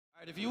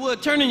If you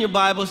would, turn in your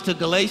Bibles to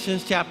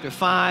Galatians chapter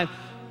 5.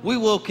 We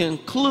will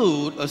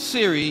conclude a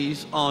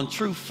series on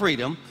true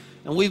freedom.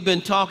 And we've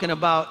been talking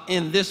about,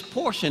 in this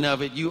portion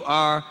of it, you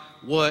are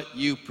what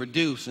you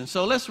produce. And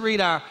so let's read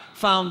our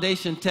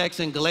foundation text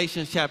in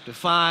Galatians chapter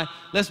 5.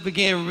 Let's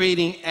begin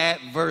reading at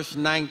verse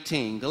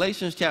 19.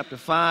 Galatians chapter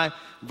 5,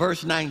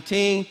 verse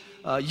 19.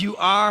 You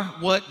are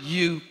what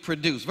you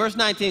produce. Verse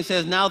 19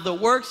 says, "Now the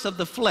works of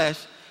the flesh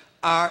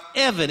are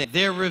evident.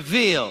 They're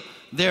revealed.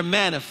 They're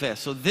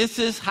manifest." So this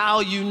is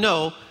how you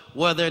know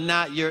whether or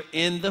not you're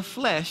in the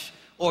flesh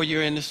or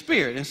you're in the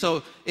spirit. And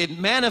so it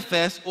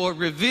manifests or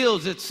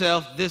reveals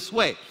itself this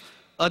way: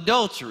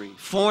 adultery,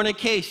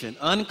 fornication,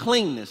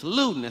 uncleanness,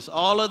 lewdness.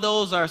 All of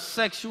those are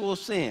sexual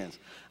sins.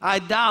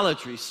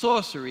 Idolatry,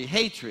 sorcery,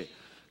 hatred,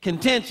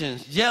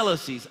 contentions,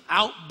 jealousies,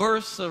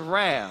 outbursts of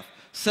wrath,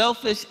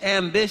 selfish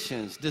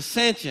ambitions,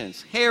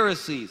 dissensions,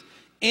 heresies,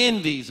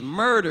 envies,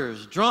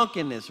 murders,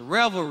 drunkenness,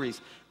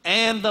 revelries,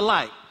 and the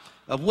like,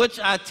 of which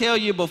I tell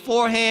you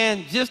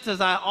beforehand, just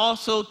as I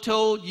also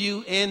told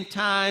you in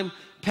time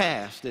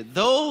past, that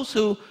those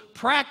who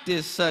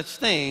practice such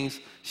things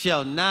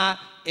shall not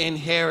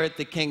inherit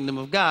the kingdom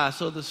of God.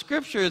 So the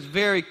scripture is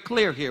very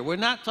clear here. We're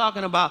not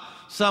talking about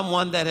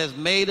someone that has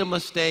made a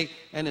mistake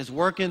and is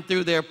working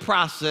through their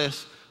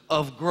process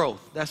of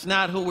growth. That's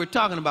not who we're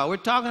talking about. We're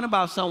talking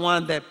about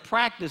someone that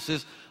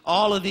practices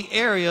all of the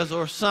areas,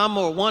 or some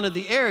or one of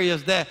the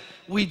areas that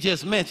we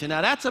just mentioned.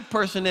 Now that's a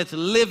person that's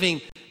living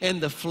in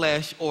the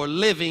flesh or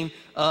living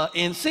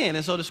in sin.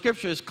 And so the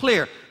scripture is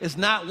clear. It's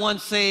not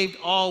once saved,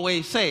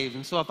 always saved.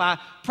 And so if I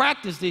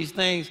practice these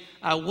things,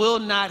 I will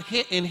not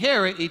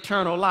inherit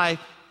eternal life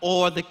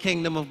or the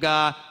kingdom of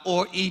God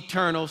or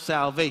eternal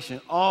salvation.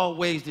 All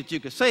ways that you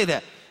could say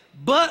that.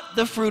 But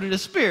the fruit of the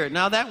Spirit.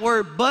 Now that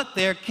word "but"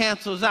 there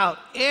cancels out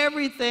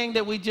everything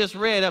that we just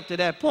read up to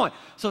that point.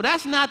 So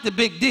that's not the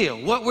big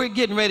deal. What we're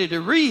getting ready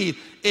to read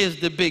is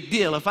the big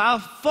deal. If I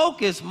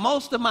focus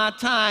most of my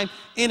time,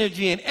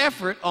 energy, and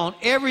effort on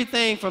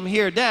everything from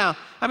here down,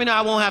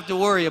 I won't have to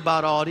worry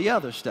about all the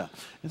other stuff.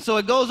 And so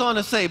it goes on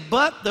to say,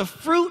 but the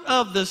fruit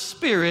of the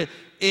Spirit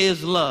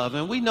is love.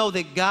 And we know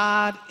that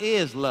God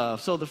is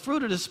love. So the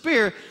fruit of the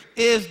Spirit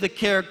is the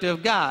character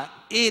of God.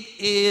 It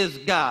is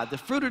God. The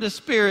fruit of the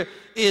Spirit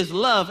is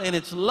love, and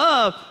it's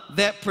love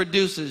that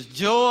produces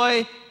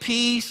joy,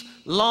 peace,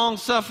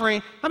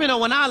 long-suffering.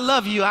 When I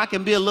love you, I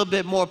can be a little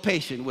bit more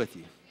patient with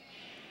you.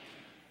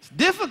 It's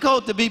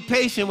difficult to be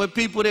patient with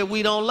people that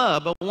we don't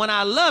love, but when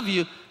I love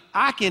you,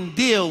 I can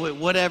deal with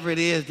whatever it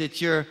is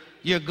that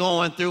you're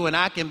going through, and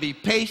I can be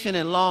patient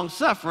and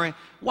long-suffering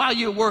while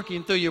you're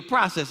working through your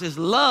process. It's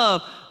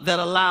love that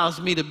allows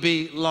me to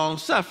be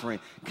long-suffering.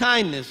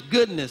 Kindness,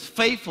 goodness,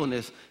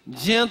 faithfulness,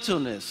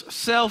 gentleness,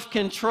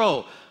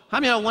 self-control.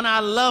 When I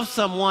love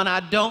someone, I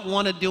don't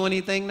want to do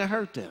anything to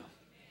hurt them.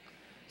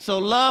 So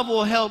love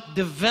will help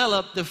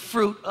develop the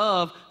fruit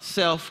of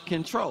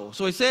self-control.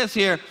 So it says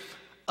here,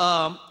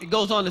 it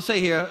goes on to say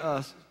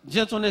here,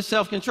 gentleness,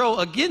 self-control.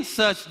 Against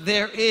such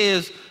there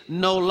is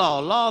no law.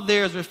 Law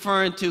there is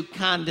referring to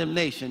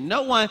condemnation.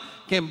 No one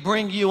can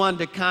bring you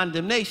under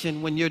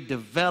condemnation when you're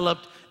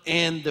developed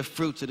in the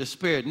fruits of the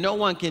Spirit. No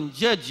one can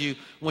judge you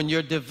when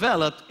you're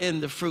developed in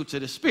the fruits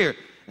of the Spirit.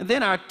 And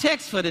then our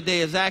text for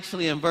today is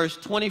actually in verse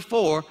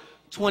 24,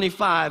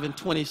 25, and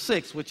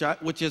 26,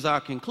 which is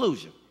our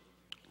conclusion.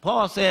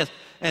 Paul says,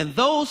 "And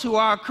those who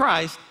are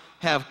Christ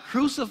have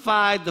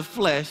crucified the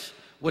flesh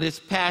with its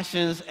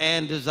passions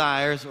and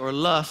desires," or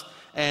lust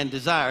and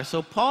desire.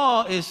 So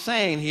Paul is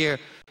saying here,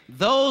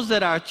 those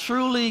that are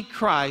truly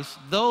Christ,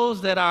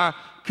 those that are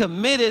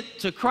committed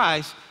to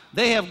Christ,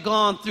 they have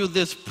gone through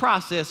this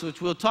process,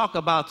 which we'll talk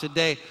about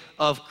today,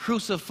 of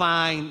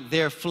crucifying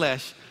their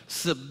flesh,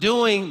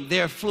 subduing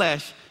their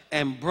flesh,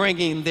 and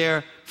bringing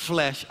their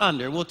flesh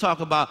under. We'll talk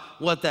about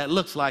what that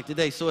looks like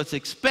today. So it's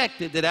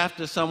expected that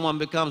after someone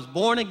becomes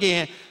born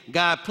again,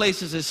 God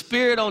places His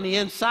Spirit on the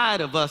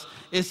inside of us.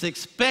 It's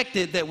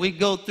expected that we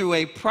go through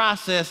a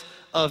process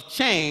of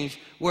change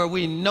where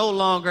we no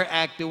longer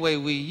act the way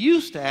we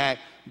used to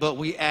act, but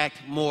we act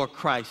more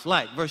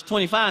Christ-like. Verse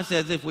 25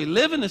 says, "If we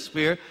live in the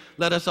Spirit,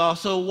 let us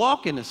also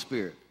walk in the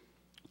Spirit.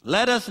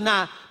 Let us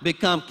not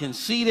become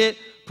conceited,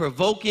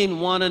 provoking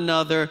one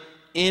another,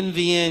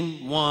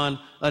 envying one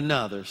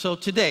another." So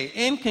today,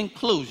 in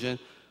conclusion,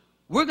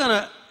 we're going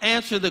to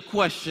answer the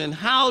question,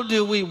 how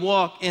do we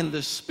walk in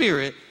the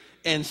Spirit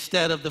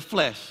instead of the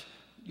flesh?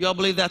 Y'all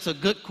believe that's a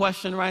good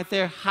question right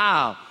there?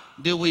 How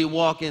do we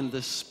walk in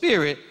the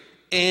Spirit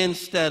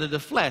instead of the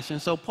flesh?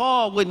 And so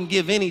Paul wouldn't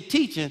give any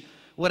teaching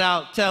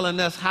without telling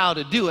us how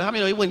to do it.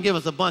 He wouldn't give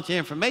us a bunch of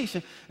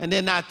information and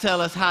then not tell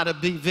us how to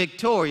be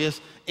victorious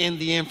in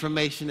the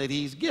information that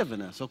he's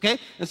given us, okay?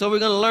 And so we're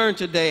going to learn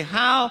today,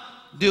 how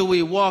do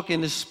we walk in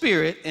the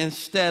Spirit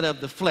instead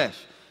of the flesh?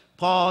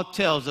 Paul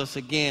tells us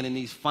again in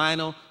these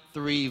final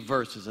 3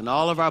 verses, and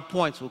all of our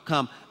points will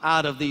come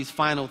out of these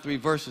final 3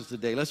 verses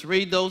today. Let's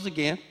read those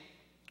again.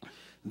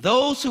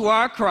 Those who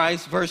are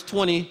Christ, verse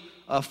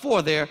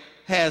 24 there,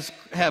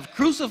 have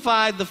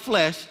crucified the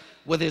flesh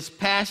with its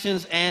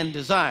passions and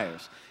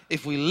desires.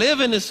 If we live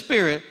in the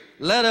Spirit,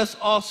 let us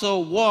also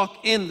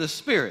walk in the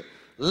Spirit.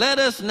 Let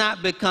us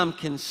not become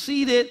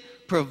conceited,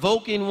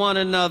 provoking one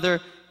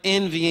another,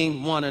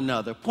 envying one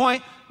another.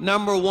 Point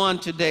number one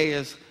today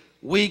is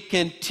we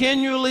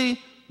continually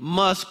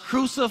must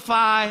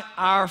crucify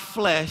our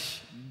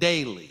flesh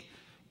daily.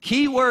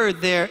 Key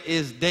word there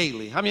is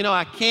daily. How many know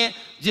I can't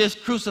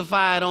just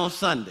crucify it on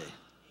Sunday?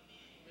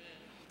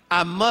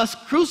 I must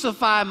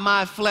crucify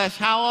my flesh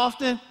how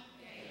often?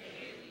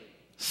 Daily.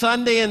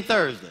 Sunday and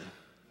Thursday. Daily.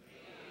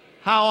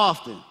 How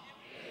often? Daily.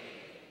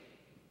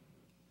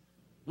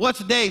 What's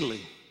daily?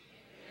 Daily?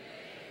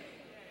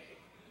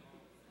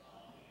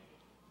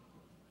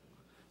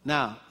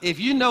 Now, if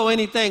you know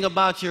anything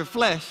about your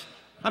flesh,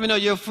 how many know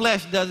your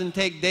flesh doesn't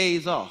take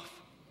days off?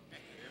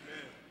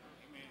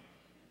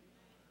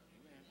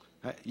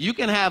 Amen. You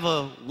can have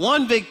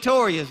one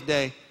victorious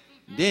day,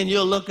 then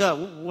you'll look up,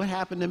 what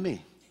happened to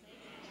me?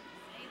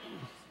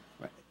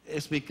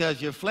 It's because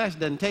your flesh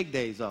doesn't take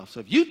days off. So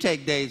if you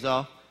take days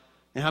off,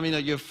 then how many know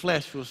your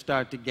flesh will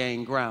start to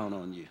gain ground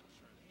on you?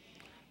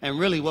 And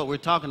really what we're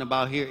talking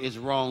about here is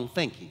wrong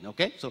thinking,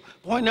 okay? So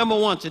point number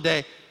one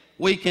today,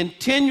 we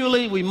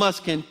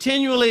must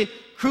continually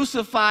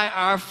crucify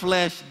our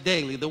flesh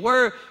daily. The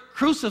word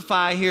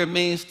crucify here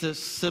means to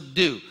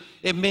subdue.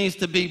 It means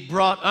to be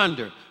brought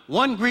under.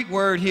 One Greek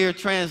word here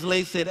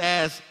translates it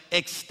as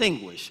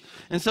extinguish.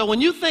 And so when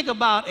you think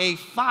about a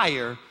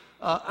fire,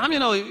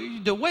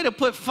 the way to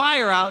put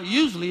fire out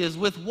usually is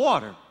with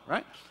water,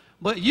 right?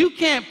 But you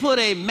can't put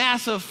a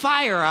massive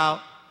fire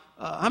out.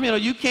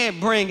 You can't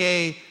bring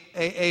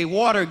a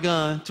water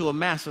gun to a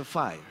massive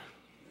fire.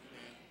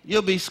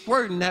 You'll be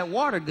squirting that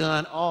water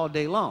gun all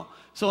day long.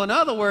 So in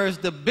other words,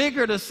 the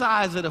bigger the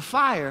size of the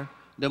fire,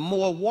 the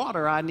more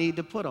water I need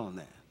to put on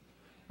that.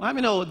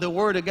 Well, the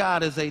Word of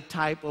God is a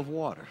type of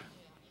water,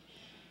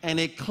 and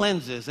it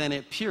cleanses and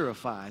it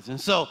purifies. And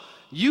so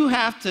you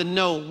have to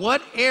know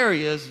what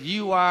areas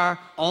you are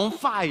on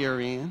fire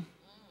in,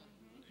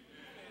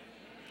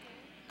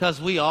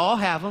 because we all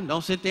have them.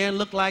 Don't sit there and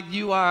look like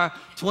you are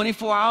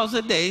 24 hours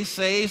a day,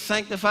 saved,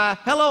 sanctified.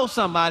 Hello,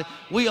 somebody.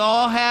 We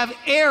all have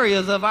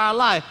areas of our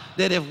life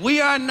that if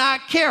we are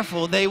not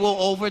careful, they will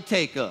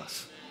overtake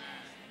us.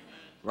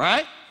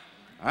 Right?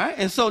 All right.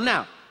 And so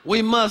now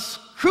we must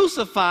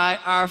crucify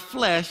our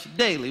flesh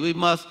daily. We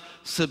must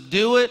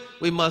subdue it.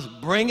 We must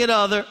bring it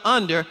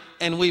under,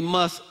 and we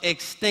must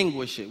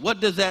extinguish it. What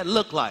does that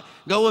look like?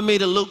 Go with me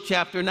to Luke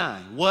chapter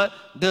 9. What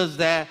does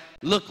that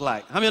look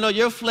like? How many know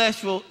your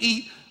flesh will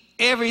eat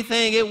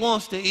everything it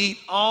wants to eat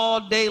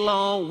all day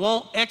long,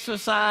 won't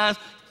exercise,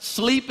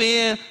 sleep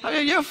in?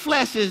 Your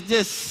flesh is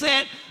just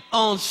set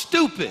on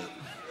stupid.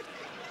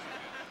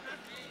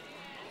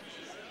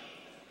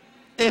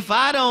 If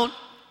I don't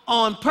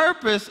on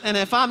purpose, and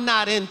if I'm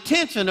not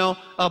intentional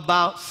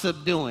about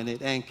subduing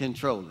it and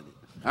controlling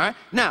it. All right?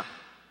 Now,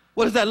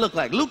 what does that look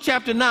like? Luke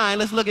chapter 9,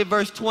 let's look at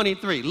verse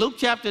 23. Luke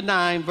chapter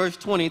 9, verse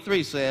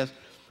 23 says,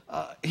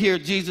 here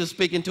Jesus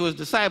speaking to his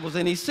disciples,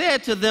 and he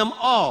said to them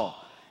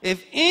all,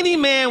 if any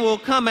man will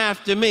come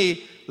after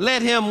me,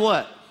 let him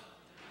what?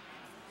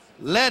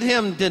 Let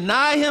him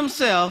deny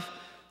himself,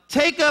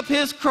 take up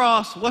his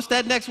cross. What's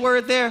that next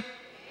word there?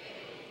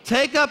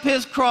 Take up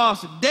his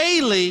cross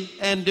daily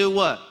and do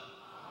what?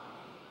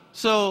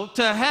 So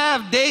to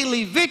have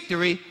daily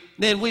victory,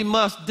 then we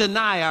must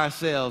deny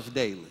ourselves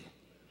daily.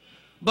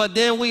 But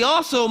then we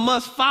also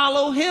must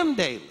follow him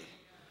daily.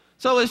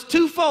 So it's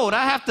twofold.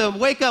 I have to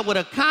wake up with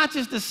a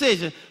conscious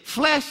decision.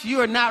 Flesh,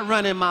 you are not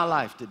running my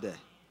life today.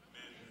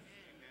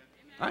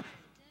 All right?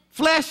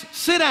 Flesh,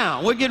 sit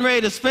down. We're getting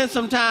ready to spend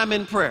some time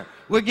in prayer.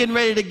 We're getting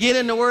ready to get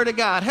in the Word of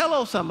God.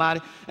 Hello,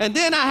 somebody. And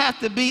then I have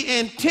to be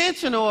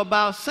intentional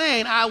about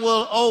saying I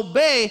will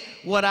obey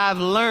what I've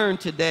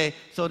learned today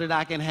so that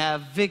I can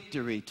have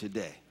victory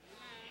today.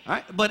 All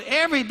right? But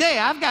every day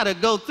I've got to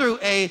go through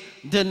a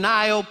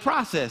denial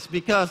process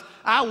because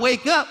I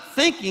wake up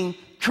thinking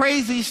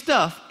crazy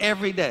stuff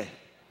every day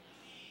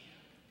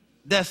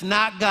that's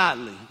not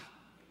godly.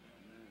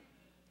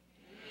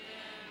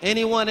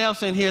 Anyone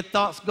else in here,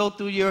 thoughts go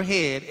through your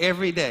head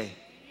every day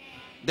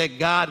that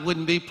God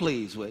wouldn't be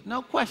pleased with?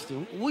 No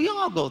question. We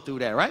all go through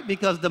that, right?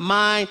 Because the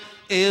mind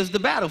is the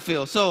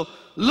battlefield. So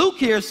Luke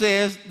here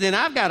says, then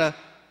I've got to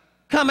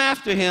come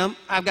after him.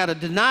 I've got to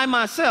deny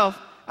myself.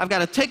 I've got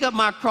to take up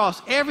my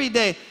cross every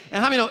day.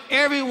 And how many know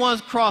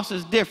everyone's cross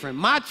is different?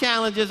 My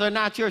challenges are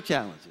not your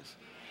challenges.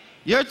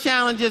 Your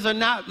challenges are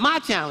not my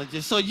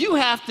challenges. So you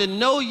have to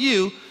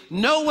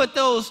know what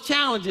those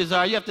challenges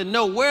are. You have to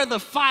know where the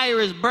fire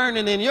is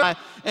burning in your life,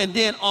 and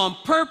then on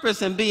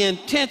purpose and be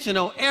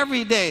intentional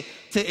every day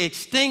to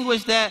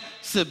extinguish that,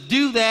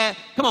 subdue that.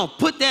 Come on,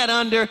 put that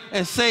under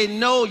and say,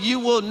 no, you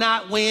will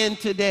not win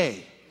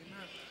today.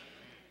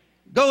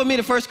 Go with me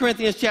to 1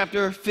 Corinthians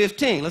chapter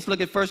 15. Let's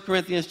look at 1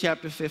 Corinthians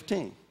chapter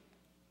 15.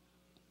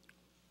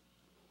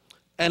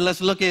 And let's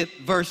look at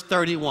verse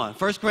 31.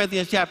 1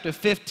 Corinthians chapter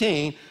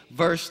 15,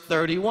 verse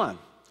 31.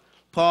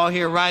 Paul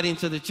here writing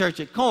to the church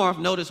at Corinth,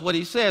 notice what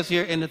he says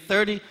here in the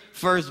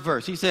 31st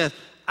verse. He says,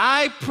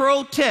 I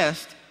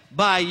protest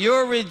by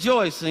your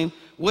rejoicing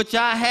which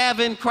I have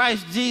in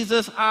Christ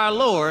Jesus our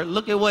Lord.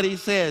 Look at what he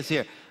says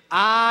here.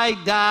 I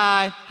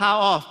die how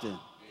often?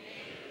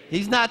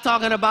 He's not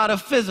talking about a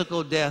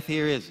physical death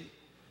here, is he?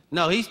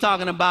 No, he's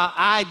talking about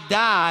I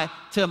die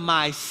to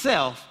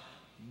myself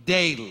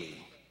daily,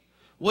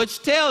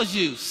 which tells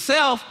you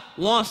self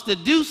wants to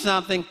do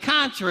something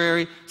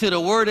contrary to the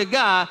word of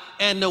God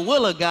and the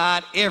will of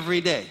God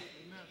every day.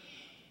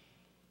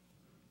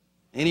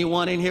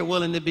 Anyone in here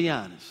willing to be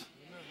honest?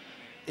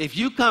 If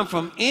you come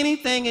from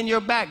anything in your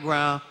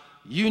background,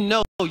 you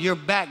know your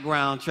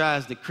background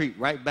tries to creep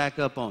right back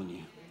up on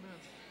you.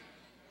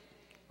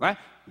 Right?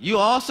 You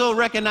also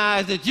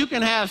recognize that you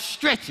can have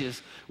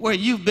stretches where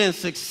you've been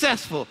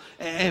successful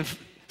and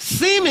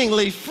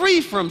seemingly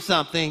free from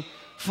something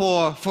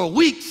for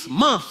weeks,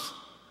 months,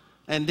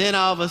 and then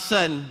all of a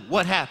sudden,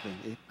 what happened?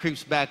 It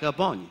creeps back up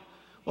on you.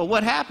 Well,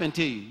 what happened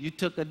to you? You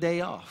took a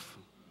day off.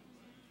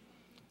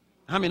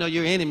 How many know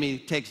your enemy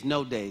takes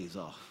no days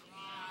off?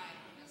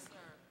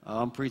 Oh,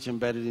 I'm preaching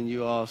better than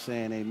you all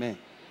saying amen.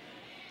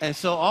 And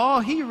so all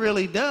he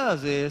really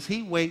does is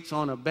he waits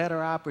on a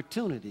better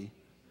opportunity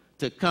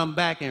to come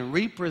back and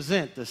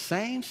represent the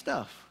same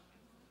stuff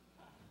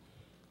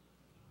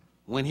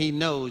when he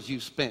knows you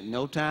spent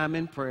no time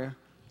in prayer,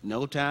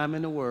 no time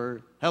in the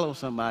word. Hello,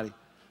 somebody.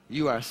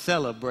 You are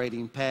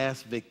celebrating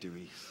past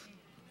victories.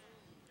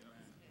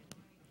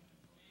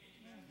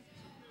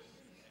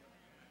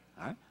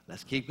 All right,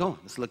 let's keep going.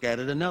 Let's look at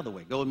it another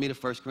way. Go with me to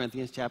 1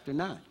 Corinthians chapter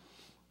 9.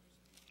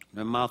 In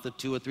the mouth of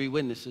 2 or 3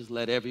 witnesses,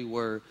 let every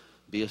word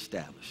be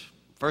established.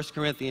 1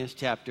 Corinthians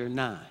chapter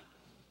 9.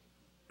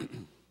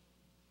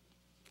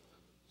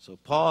 So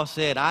Paul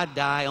said, I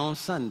die on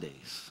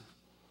Sundays.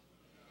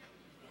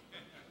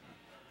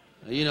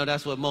 You know,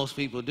 that's what most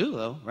people do,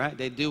 though, right?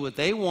 They do what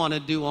they want to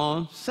do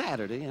on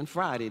Saturday and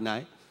Friday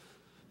night,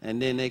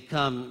 and then they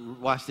come,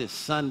 watch this,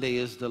 Sunday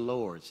is the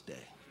Lord's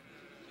day.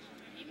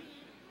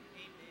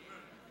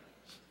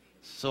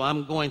 So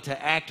I'm going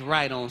to act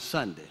right on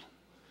Sunday,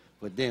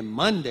 but then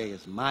Monday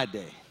is my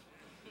day.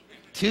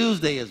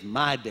 Tuesday is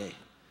my day.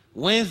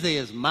 Wednesday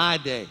is my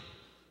day.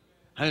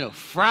 I know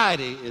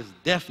Friday is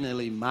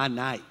definitely my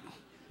night.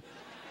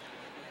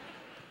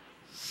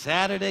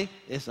 Saturday,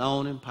 it's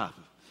on and popping.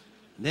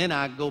 Then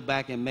I go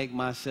back and make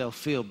myself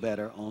feel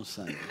better on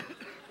Sunday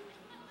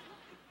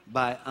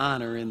by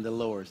honoring the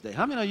Lord's day.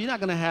 How many know you're not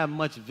going to have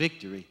much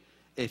victory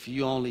if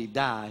you only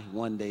die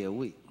one day a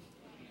week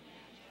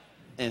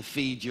and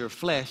feed your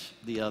flesh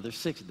the other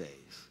 6 days?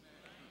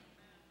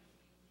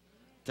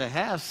 To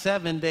have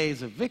 7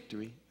 days of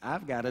victory,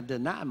 I've got to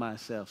deny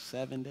myself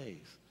 7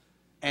 days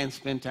and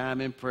spend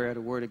time in prayer,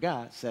 the word of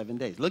God, 7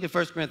 days. Look at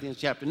 1 Corinthians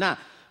chapter 9,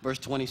 verse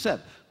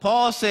 27.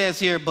 Paul says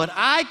here, but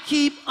I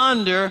keep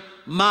under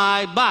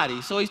my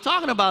body. So he's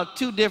talking about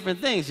 2 different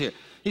things here.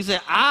 He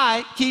said,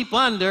 I keep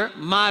under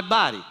my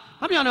body.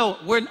 How many of y'all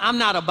know I'm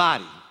not a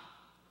body?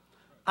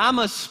 I'm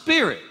a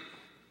spirit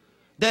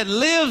that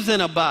lives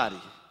in a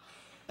body.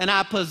 And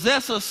I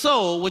possess a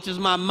soul, which is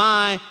my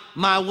mind,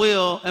 my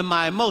will, and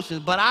my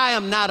emotions. But I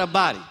am not a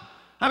body.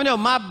 How many know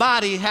my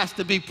body has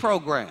to be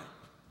programmed?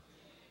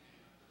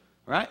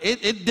 Right?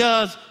 It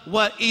does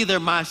what either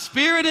my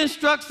spirit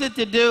instructs it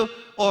to do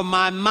or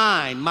my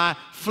mind, my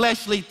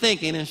fleshly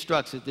thinking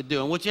instructs it to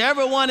do. And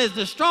whichever one is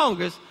the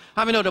strongest,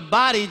 how many know the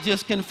body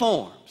just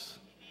conforms?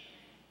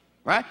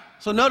 Right?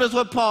 So notice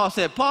what Paul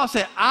said. Paul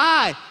said,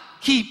 I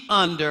keep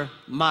under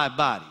my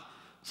body.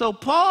 So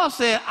Paul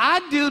said,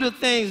 I do the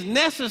things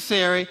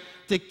necessary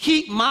to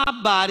keep my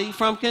body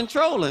from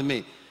controlling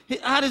me.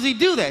 How does he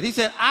do that? He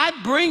said, I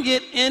bring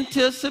it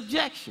into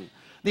subjection.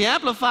 The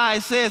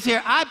Amplified says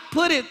here, I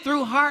put it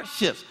through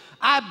hardships.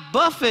 I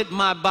buffet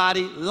my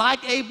body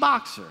like a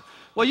boxer.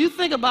 Well, you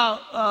think about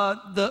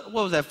what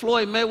was that,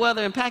 Floyd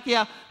Mayweather and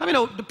Pacquiao? I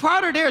mean, the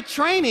part of their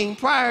training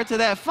prior to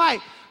that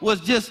fight was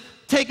just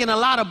taking a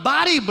lot of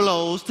body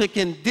blows to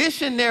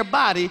condition their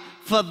body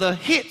for the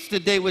hits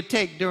that they would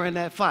take during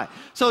that fight.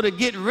 So to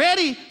get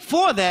ready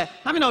for that,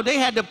 I mean, they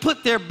had to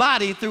put their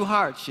body through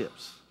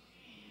hardships.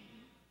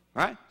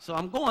 Right? So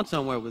I'm going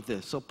somewhere with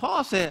this. So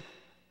Paul said,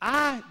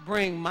 I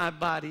bring my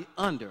body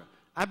under.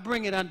 I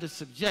bring it under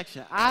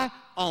subjection. I,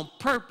 on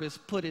purpose,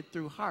 put it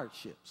through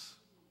hardships.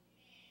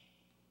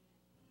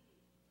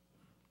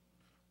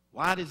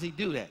 Why does he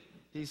do that?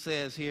 He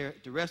says here,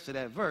 the rest of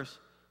that verse,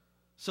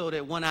 so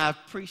that when I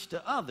preach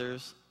to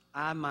others,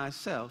 I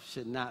myself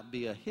should not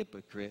be a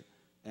hypocrite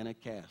and a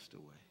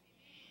castaway.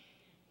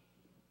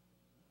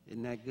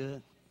 Isn't that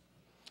good?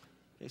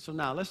 Okay, so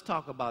now let's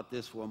talk about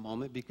this for a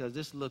moment because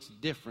this looks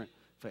different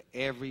for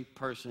every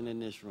person in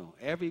this room.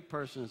 Every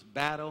person's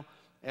battle,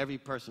 every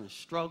person's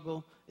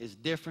struggle is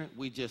different.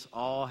 We just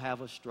all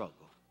have a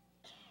struggle.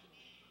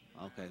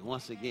 Okay,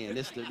 once again,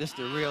 this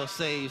the real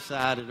saved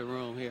side of the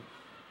room here.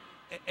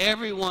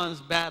 Everyone's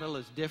battle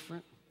is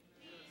different.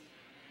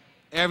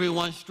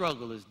 Everyone's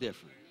struggle is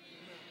different.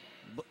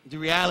 But the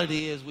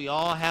reality is we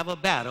all have a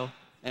battle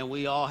and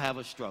we all have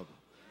a struggle.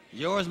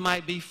 Yours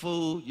might be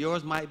food.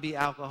 Yours might be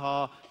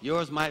alcohol.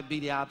 Yours might be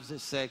the opposite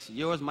sex.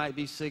 Yours might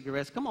be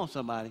cigarettes. Come on,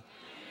 somebody.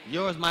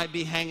 Yours might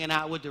be hanging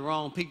out with the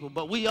wrong people,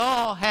 but we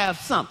all have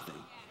something.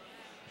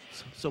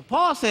 So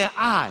Paul said,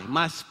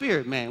 my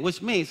spirit man,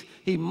 which means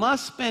he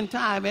must spend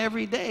time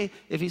every day.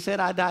 If he said,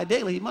 I die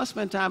daily, he must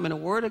spend time in the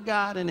Word of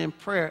God and in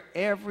prayer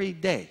every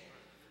day.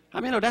 I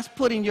mean, that's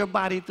putting your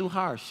body through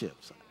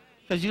hardships.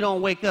 Because you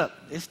don't wake up,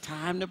 it's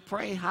time to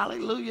pray,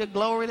 hallelujah,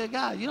 glory to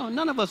God.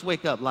 None of us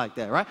wake up like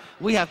that, right?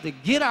 We have to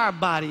get our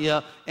body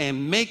up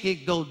and make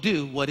it go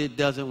do what it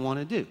doesn't want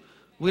to do.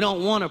 We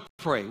don't want to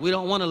pray. We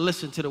don't want to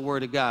listen to the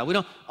Word of God. We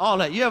don't, all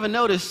that. You ever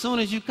notice as soon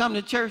as you come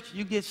to church,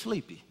 you get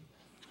sleepy.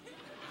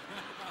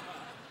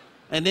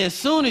 And then as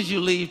soon as you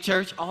leave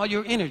church, all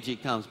your energy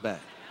comes back.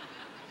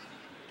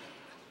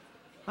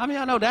 I mean,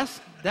 I know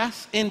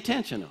that's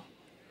intentional.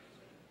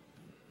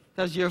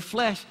 Because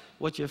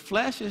what your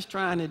flesh is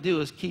trying to do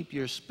is keep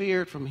your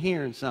spirit from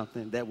hearing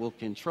something that will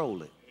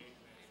control it.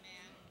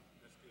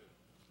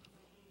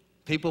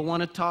 People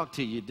want to talk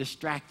to you,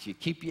 distract you,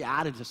 keep you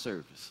out of the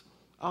service,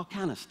 all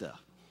kind of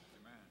stuff.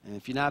 And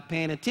if you're not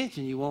paying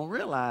attention, you won't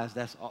realize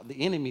that's all, the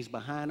enemy's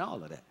behind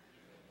all of that.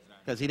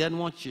 Because he doesn't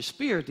want your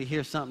spirit to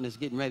hear something that's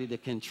getting ready to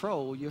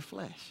control your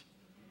flesh.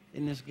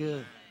 Isn't this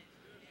good?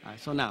 All right,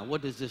 so now,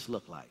 what does this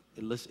look like?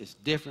 It's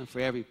different for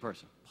every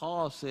person.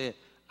 Paul said,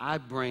 I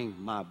bring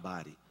my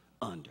body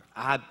under.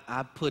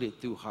 I put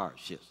it through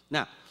hardships.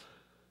 Now,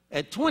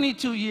 at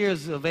 22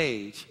 years of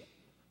age,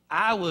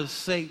 I was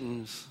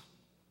Satan's,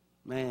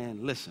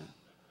 man, listen.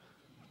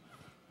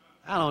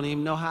 I don't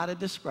even know how to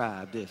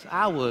describe this.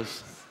 I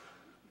was,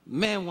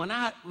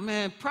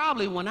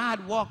 probably when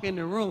I'd walk in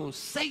the room,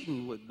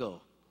 Satan would go.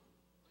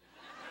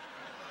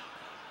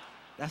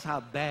 That's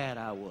how bad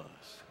I was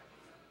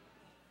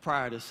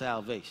prior to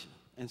salvation.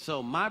 And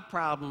so my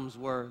problems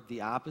were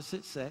the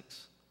opposite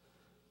sex,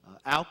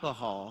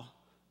 alcohol,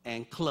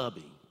 and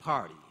clubbing,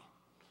 partying.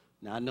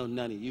 Now, I know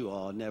none of you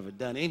all never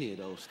done any of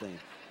those things.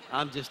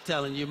 I'm just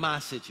telling you my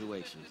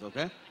situations,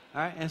 okay?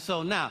 All right, and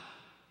so now,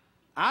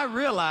 I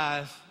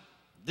realize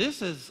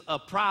this is a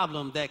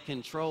problem that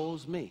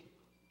controls me.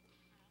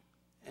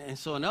 And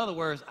so, in other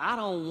words, I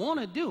don't want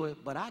to do it,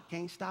 but I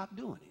can't stop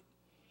doing it.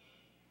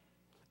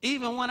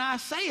 Even when I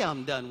say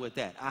I'm done with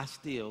that, I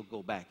still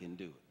go back and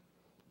do it.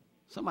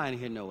 Somebody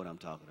here know what I'm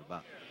talking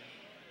about.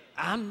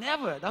 I'm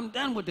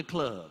done with the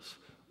clubs.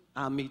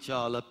 I'll meet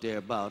y'all up there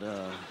about,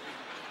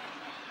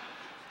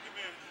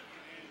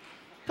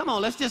 come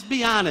on, let's just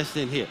be honest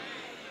in here.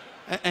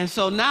 And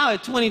so now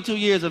at 22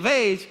 years of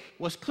age,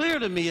 what's clear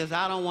to me is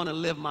I don't want to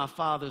live my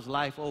father's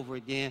life over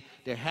again.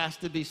 There has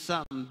to be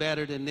something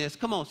better than this.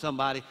 Come on,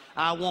 somebody.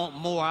 I want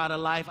more out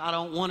of life. I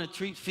don't want to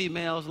treat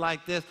females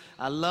like this.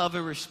 I love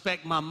and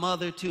respect my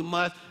mother too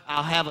much.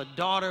 I'll have a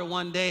daughter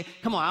one day.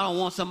 Come on, I don't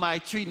want somebody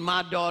treating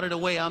my daughter the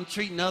way I'm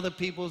treating other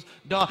people's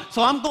daughter.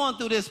 So I'm going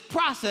through this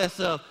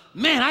process of,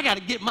 man, I got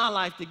to get my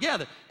life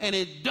together. And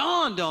it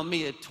dawned on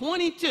me at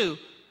 22,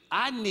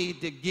 I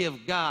need to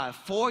give God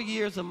 4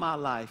 years of my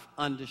life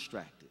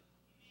undistracted.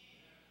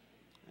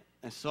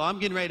 And so I'm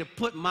getting ready to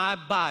put my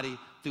body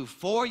through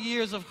 4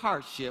 years of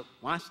hardship.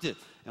 Watch this.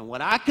 And what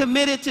I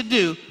committed to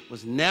do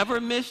was never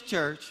miss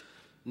church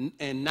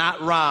and not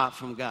rob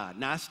from God,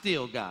 not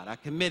steal God. I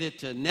committed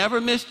to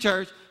never miss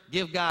church,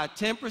 give God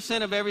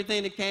 10% of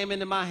everything that came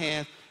into my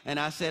hands. And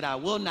I said, I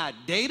will not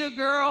date a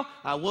girl,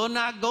 I will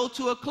not go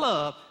to a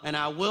club, and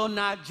I will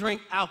not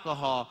drink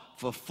alcohol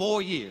for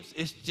 4 years.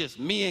 It's just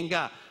me and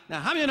God. Now,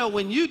 how many of you know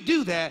when you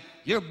do that,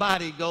 your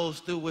body goes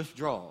through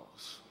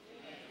withdrawals?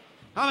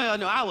 How many of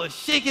you know I was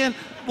shaking?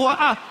 Boy,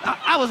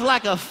 I was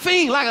like a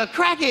fiend, like a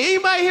crackhead.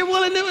 Anybody here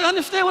willing to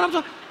understand what I'm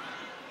talking?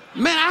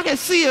 Man, I could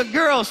see a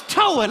girl's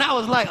toe, and I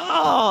was like,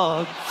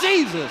 oh,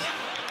 Jesus.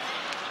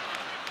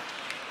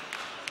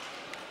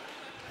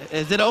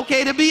 Is it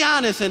okay to be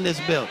honest in this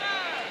building?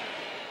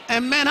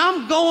 And man,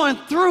 I'm going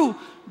through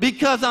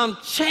because I'm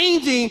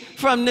changing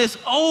from this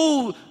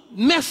old,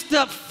 messed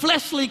up,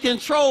 fleshly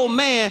controlled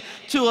man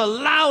to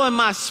allowing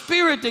my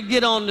spirit to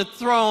get on the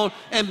throne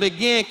and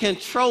begin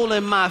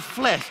controlling my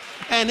flesh.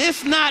 And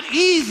it's not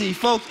easy,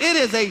 folks. It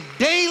is a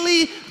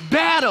daily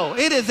battle.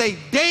 It is a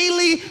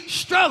daily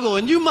struggle.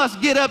 And you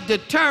must get up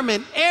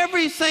determined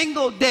every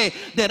single day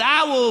that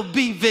I will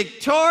be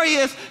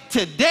victorious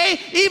today.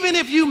 Even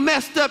if you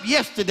messed up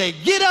yesterday,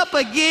 get up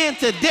again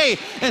today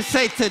and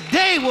say,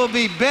 today will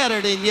be better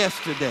than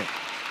yesterday.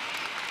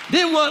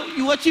 Then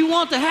what you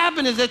want to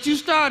happen is that you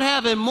start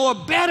having more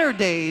better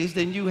days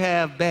than you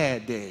have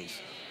bad days.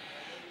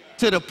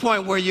 To the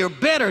point where your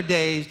better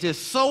days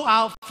just so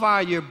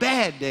outfire your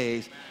bad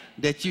days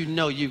that you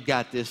know you've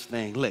got this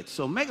thing licked.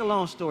 So make a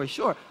long story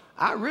short,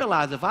 I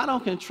realize if I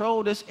don't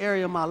control this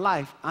area of my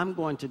life, I'm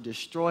going to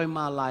destroy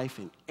my life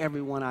and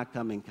everyone I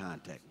come in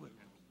contact with.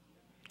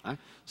 Right?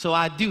 So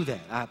I do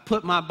that. I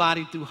put my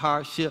body through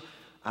hardship.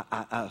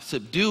 I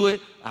subdue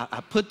it.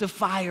 I put the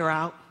fire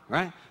out.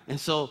 Right? And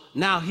so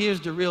now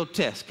here's the real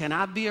test. Can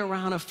I be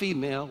around a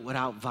female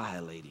without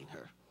violating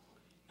her?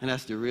 And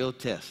that's the real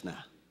test now.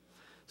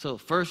 So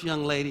first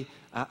young lady,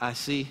 I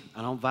see,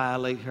 I don't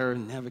violate her,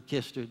 never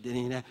kissed her, did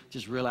any of that.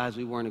 Just realized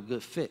we weren't a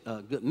good fit,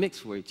 good mix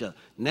for each other.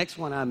 Next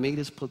one I meet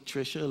is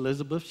Patricia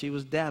Elizabeth. She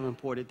was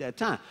Davenport at that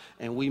time.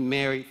 And we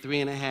married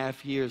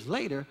 3.5 years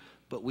later,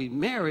 but we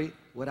married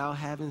without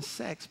having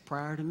sex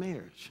prior to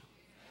marriage.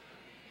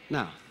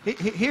 Now,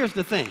 here's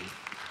the thing.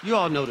 You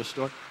all know the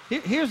story.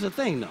 Here's the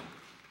thing, though.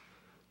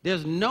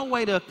 There's no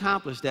way to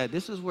accomplish that.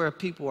 This is where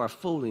people are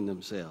fooling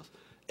themselves.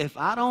 If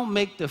I don't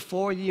make the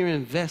 4-year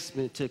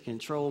investment to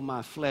control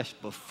my flesh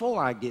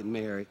before I get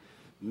married,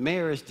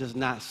 marriage does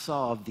not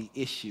solve the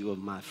issue of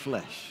my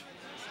flesh.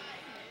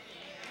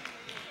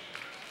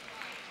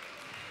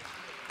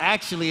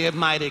 Actually, it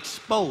might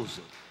expose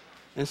it.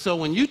 And so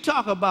when you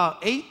talk about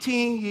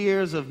 18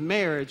 years of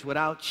marriage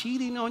without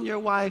cheating on your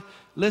wife,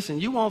 listen,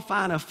 you won't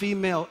find a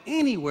female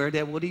anywhere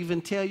that would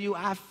even tell you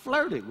I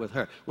flirted with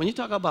her. When you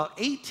talk about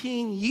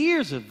 18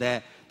 years of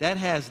that, that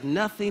has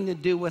nothing to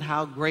do with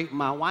how great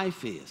my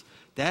wife is.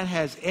 That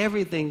has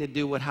everything to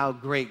do with how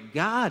great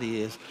God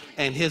is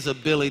and his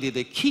ability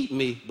to keep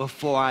me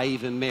before I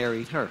even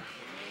married her.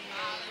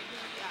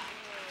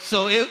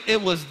 So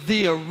it was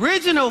the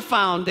original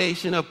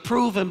foundation of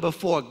proving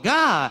before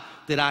God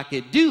that I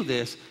could do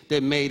this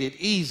that made it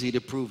easy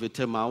to prove it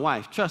to my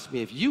wife. Trust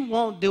me, if you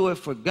won't do it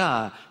for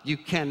God, you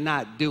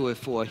cannot do it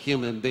for a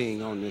human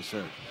being on this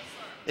earth.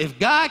 If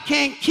God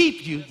can't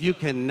keep you, you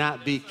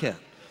cannot be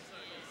kept.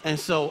 And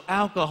so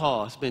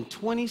alcohol, it's been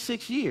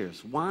 26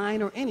 years,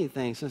 wine or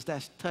anything, since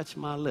that's touched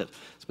my lips.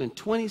 It's been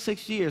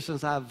 26 years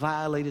since I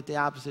violated the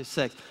opposite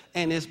sex.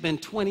 And it's been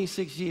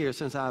 26 years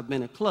since I've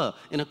been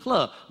in a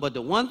club. But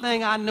the one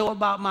thing I know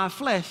about my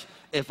flesh,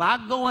 if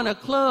I go in a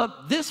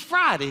club this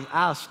Friday,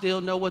 I'll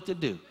still know what to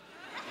do.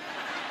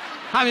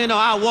 How many know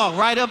I walk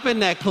right up in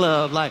that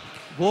club like,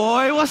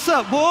 boy, what's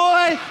up,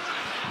 boy?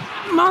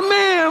 My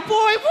man, boy,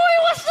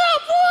 what's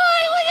up, boy?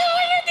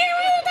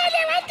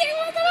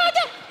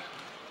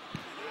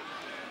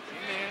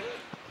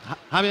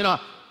 I mean,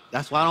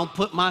 that's why I don't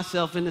put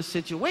myself in a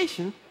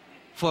situation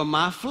for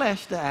my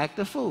flesh to act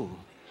a fool.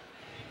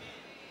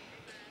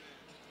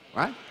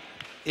 Right?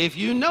 If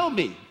you know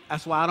me,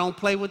 that's why I don't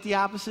play with the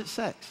opposite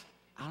sex.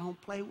 I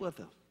don't play with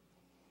them.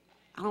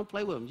 I don't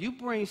play with them. You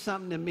bring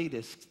something to me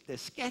that's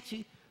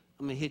sketchy,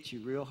 I'm going to hit you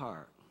real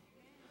hard.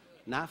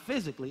 Not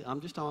physically.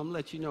 I'm just going to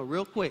let you know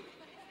real quick.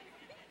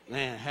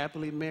 Man,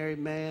 happily married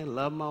man,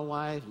 love my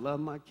wife, love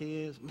my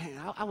kids.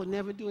 Man, I would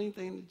never do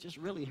anything that just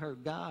really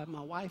hurt God, my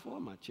wife, or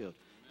my children.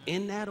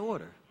 In that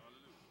order.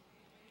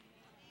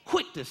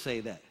 Quick to say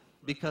that.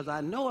 Because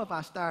I know if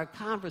I start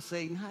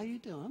conversating, how you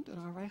doing? I'm doing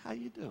all right. How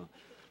you doing?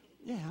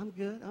 Yeah, I'm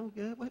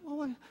good. Wait.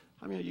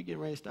 How many of you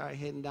getting ready to start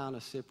heading down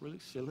a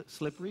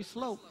slippery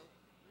slope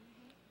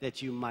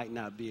that you might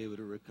not be able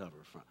to recover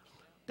from?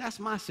 That's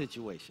my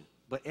situation.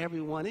 But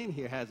everyone in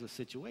here has a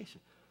situation.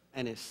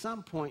 And at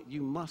some point,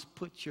 you must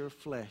put your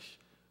flesh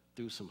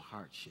through some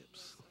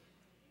hardships.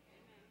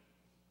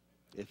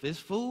 If it's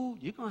food,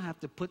 you're going to have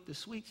to put the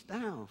sweets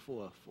down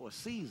for a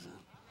season.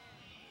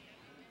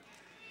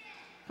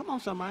 Come on,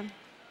 somebody.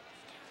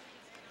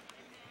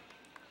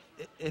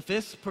 If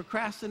it's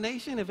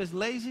procrastination, if it's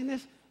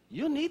laziness,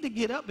 you need to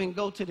get up and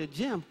go to the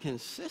gym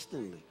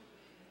consistently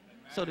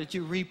so that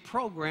you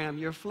reprogram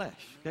your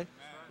flesh. Okay?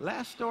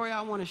 Last story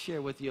I want to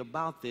share with you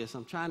about this.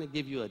 I'm trying to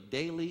give you a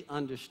daily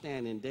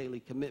understanding,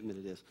 daily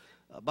commitment to this.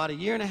 About 1.5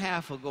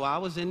 years ago, I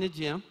was in the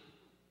gym,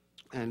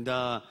 and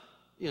got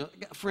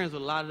friends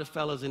with a lot of the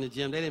fellows in the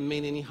gym. They didn't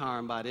mean any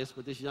harm by this,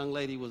 but this young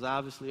lady was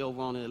obviously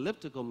over on an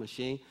elliptical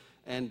machine,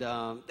 and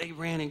they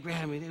ran and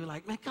grabbed me. They were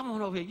like, man, come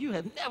on over here. You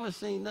have never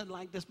seen nothing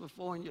like this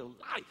before in your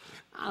life.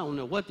 I don't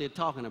know what they're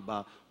talking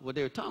about. What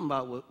they were talking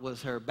about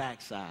was her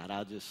backside.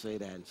 I'll just say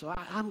that. And so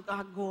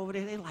I go over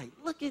there. They're like,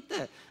 look at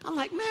that. I'm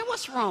like, man,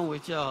 what's wrong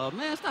with y'all,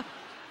 man? Stop.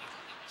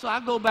 So I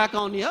go back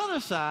on the other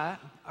side,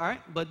 all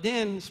right? But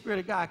then the Spirit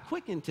of God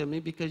quickened to me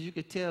because you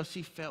could tell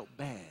she felt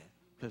bad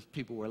because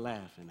people were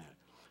laughing at her.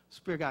 The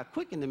Spirit of God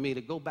quickened to me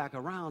to go back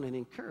around and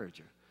encourage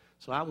her.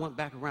 So I went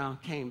back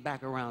around, came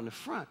back around the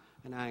front,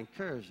 and I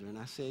encouraged her. And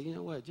I said, you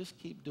know what, just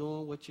keep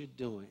doing what you're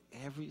doing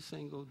every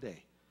single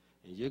day.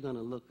 And you're going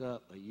to look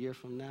up a year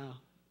from now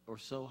or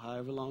so,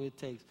 however long it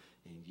takes,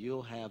 and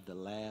you'll have the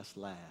last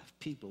laugh.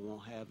 People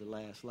won't have the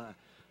last laugh.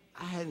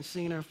 I hadn't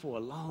seen her for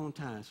a long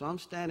time. So I'm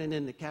standing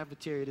in the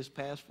cafeteria this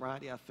past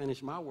Friday. I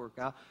finished my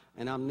workout,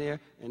 and I'm there,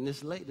 and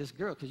this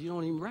girl, because you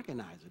don't even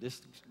recognize her,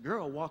 this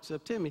girl walks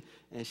up to me,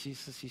 and she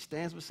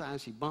stands beside me,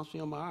 she bumps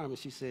me on my arm, and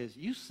she says,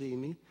 you see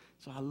me.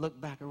 So I look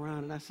back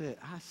around, and I said,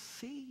 I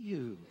see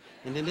you.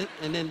 And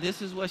then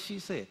this is what she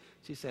said.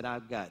 She said,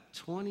 I've got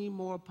 20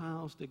 more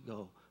pounds to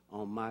go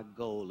on my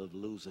goal of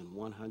losing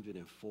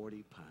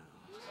 140 pounds.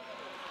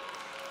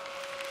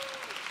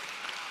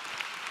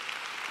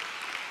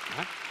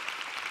 Right?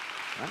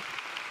 Right?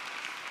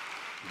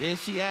 Then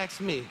she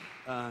asked me,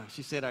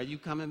 she said, are you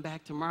coming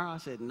back tomorrow? I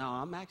said, no,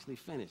 I'm actually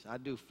finished. I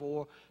do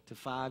 4 to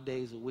 5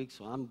 days a week,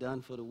 so I'm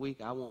done for the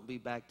week. I won't be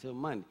back till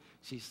Monday.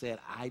 She said,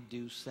 I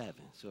do 7.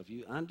 So if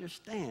you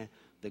understand,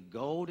 the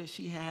goal that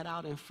she had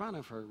out in front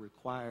of her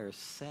requires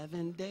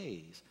 7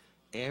 days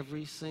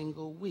every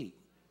single week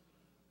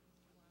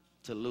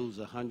to lose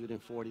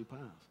 140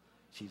 pounds.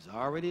 She's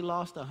already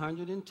lost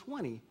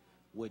 120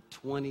 with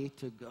 20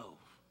 to go.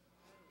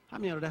 How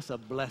many know that's a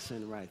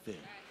blessing right there?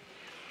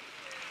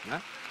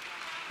 Right?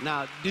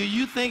 Now, do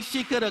you think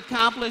she could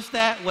accomplish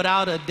that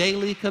without a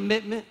daily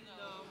commitment?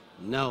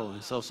 No.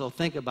 So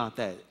think about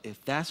that.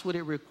 If that's what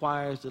it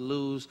requires to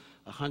lose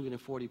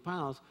 140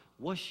 pounds,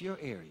 what's your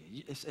area?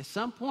 At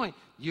some point,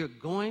 you're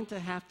going to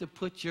have to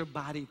put your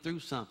body through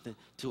something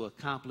to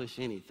accomplish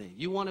anything.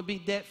 You want to be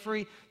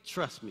debt-free?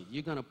 Trust me,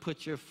 you're going to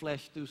put your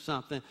flesh through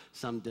something,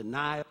 some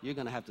denial. You're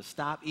going to have to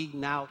stop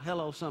eating out.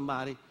 Hello,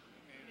 somebody.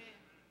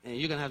 And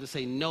you're going to have to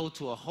say no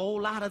to a whole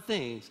lot of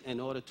things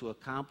in order to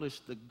accomplish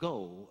the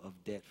goal of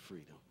debt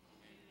freedom.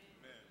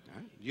 All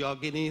right? You all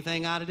get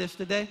anything out of this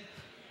today?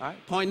 All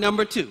right. Point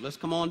number 2. Let's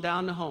come on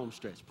down the home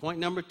stretch. Point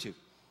number 2.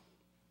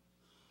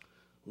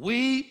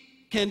 We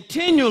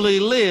continually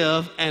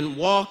live and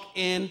walk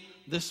in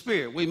the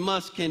Spirit. We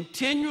must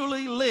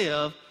continually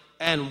live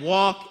and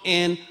walk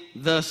in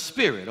the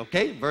Spirit.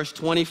 Okay? Verse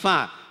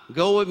 25.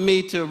 Go with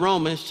me to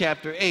Romans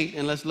chapter 8,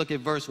 and let's look at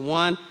verse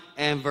 1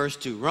 and verse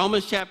 2.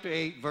 Romans chapter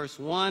 8, verse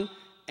 1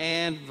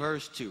 and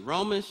verse 2.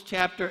 Romans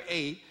chapter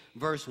 8,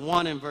 verse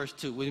 1 and verse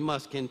 2. We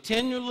must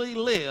continually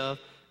live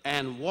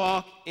and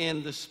walk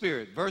in the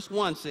Spirit. Verse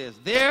 1 says,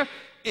 there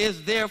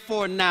is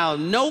therefore now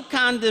no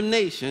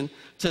condemnation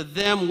to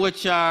them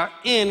which are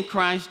in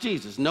Christ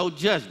Jesus. No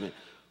judgment.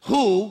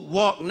 Who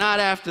walk not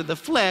after the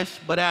flesh,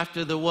 but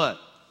after the what?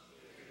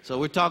 So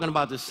we're talking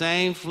about the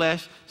same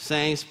flesh,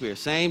 same spirit.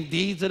 Same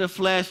deeds of the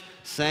flesh,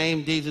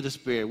 same deeds of the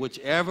spirit.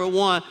 Whichever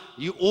one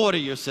you order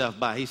yourself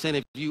by. He's saying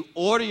if you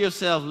order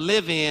yourself,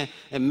 live in,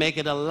 and make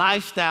it a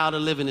lifestyle to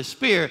live in the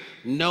Spirit,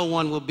 no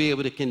one will be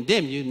able to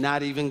condemn you.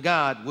 Not even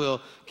God will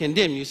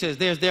condemn you. He says,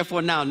 there's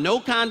therefore now no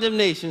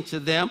condemnation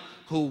to them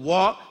who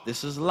walk,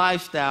 this is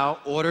lifestyle,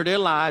 order their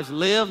lives,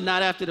 live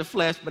not after the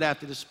flesh, but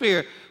after the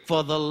Spirit.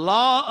 For the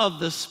law of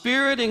the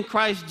Spirit in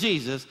Christ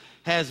Jesus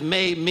has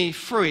made me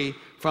free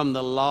from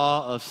the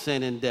law of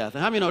sin and death.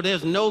 And how many know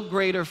there's no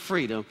greater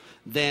freedom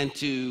than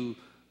to,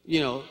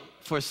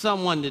 for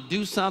someone to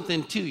do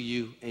something to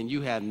you and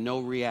you have no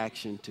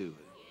reaction to it?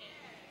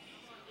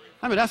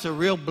 I mean, that's a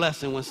real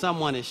blessing when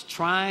someone is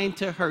trying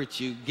to hurt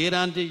you, get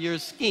under your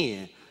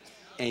skin,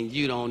 and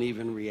you don't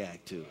even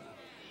react to it.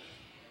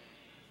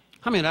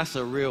 I mean, that's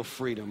a real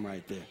freedom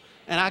right there.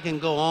 And I can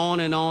go on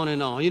and on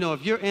and on.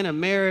 If you're in a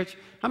marriage,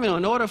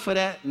 in order for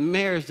that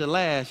marriage to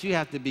last, you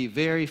have to be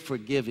very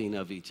forgiving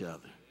of each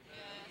other.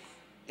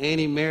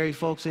 Any married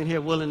folks in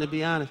here willing to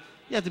be honest?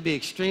 You have to be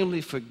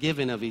extremely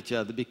forgiving of each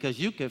other because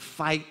you can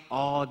fight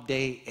all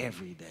day,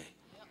 every day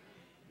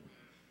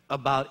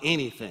about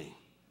anything,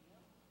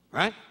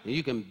 right? And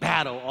you can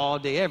battle all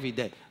day, every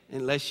day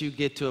unless you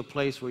get to a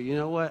place where, you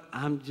know what,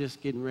 I'm just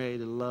getting ready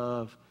to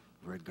love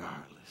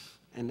regardless.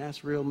 And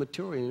that's real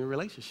maturity in a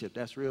relationship.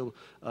 That's real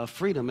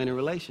freedom in a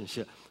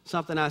relationship.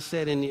 Something I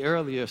said in the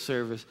earlier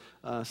service,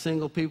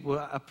 single people,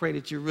 I pray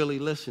that you really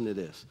listen to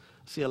this.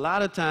 See, a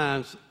lot of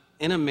times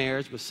in a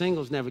marriage, but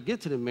singles never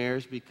get to the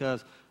marriage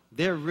because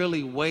they're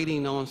really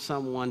waiting on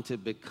someone to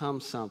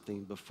become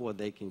something before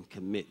they can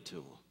commit to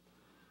them.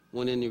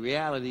 When in the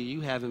reality,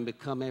 you haven't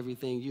become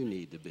everything you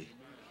need to be.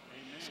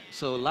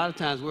 So a lot of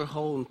times we're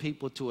holding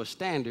people to a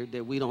standard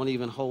that we don't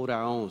even hold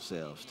our own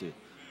selves to.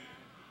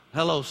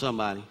 Hello,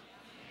 somebody.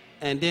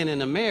 And then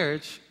in a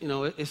marriage,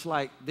 it's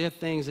like there are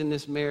things in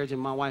this marriage, and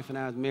my wife and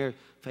I was married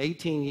for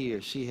 18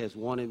 years. She has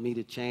wanted me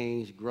to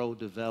change, grow,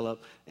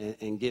 develop,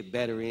 and get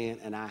better in,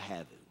 and I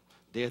haven't.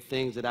 There are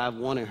things that I've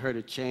wanted her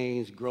to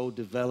change, grow,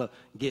 develop,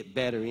 get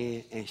better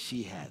in, and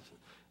she hasn't.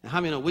 And how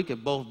many know we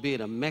could both be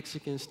at a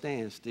Mexican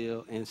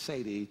standstill and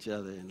say to each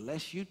other,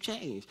 unless you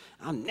change,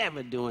 I'm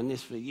never doing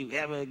this for you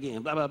ever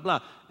again, blah, blah, blah.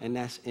 And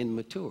that's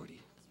immaturity.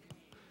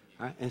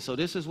 Right? And so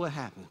this is what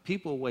happens.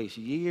 People waste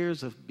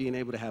years of being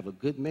able to have a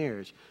good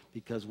marriage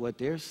because what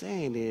they're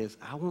saying is,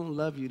 I won't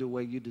love you the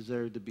way you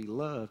deserve to be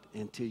loved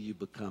until you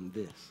become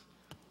this.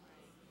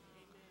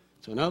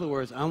 So in other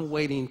words, I'm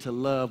waiting to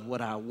love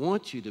what I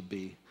want you to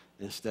be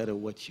instead of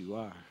what you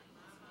are.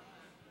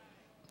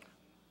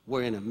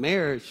 Where in a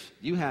marriage,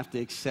 you have to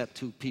accept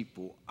who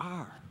people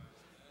are.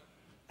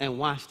 And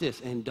watch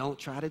this, and don't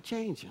try to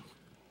change them.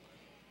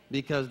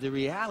 Because the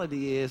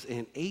reality is,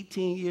 in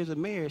 18 years of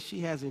marriage,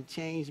 she hasn't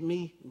changed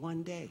me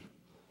one day.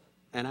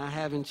 And I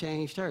haven't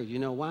changed her. You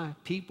know why?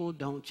 People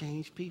don't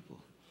change people.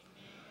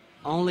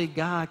 Only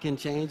God can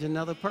change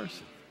another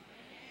person.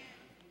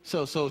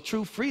 So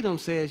true freedom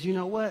says, you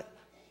know what?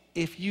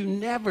 If you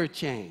never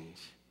change,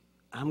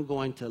 I'm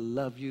going to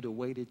love you the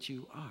way that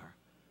you are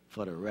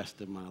for the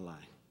rest of my life.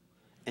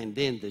 And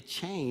then the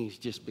change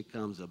just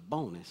becomes a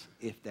bonus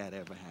if that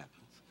ever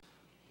happens.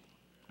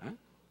 All right?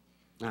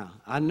 Now,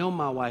 I know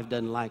my wife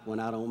doesn't like when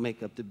I don't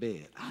make up the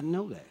bed. I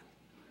know that.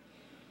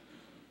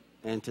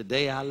 And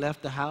today I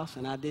left the house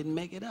and I didn't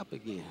make it up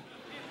again.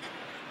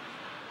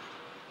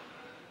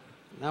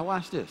 Now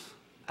watch this.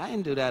 I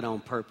didn't do that on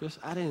purpose.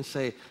 I didn't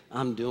say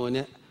I'm doing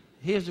it.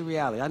 here's the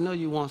reality. I know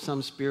you want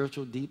some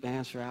spiritual, deep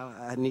answer.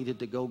 I needed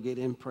to go get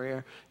in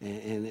prayer,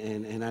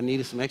 and I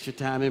needed some extra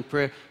time in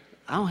prayer.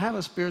 I don't have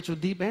a spiritual,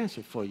 deep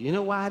answer for you. You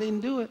know why I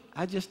didn't do it?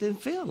 I just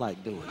didn't feel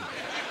like doing it.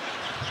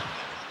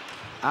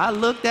 I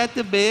looked at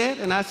the bed,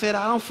 and I said,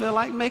 I don't feel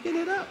like making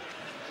it up.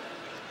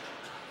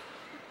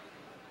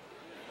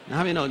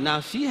 Now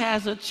she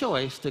has a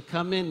choice to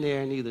come in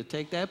there and either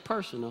take that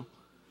personal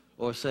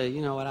or say,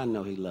 you know what, I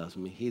know he loves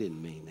me. He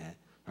didn't mean that.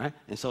 Right?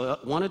 And so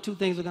one or two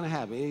things are going to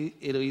happen.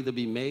 It'll either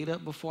be made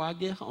up before I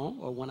get home,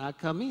 or when I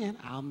come in,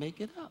 I'll make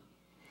it up.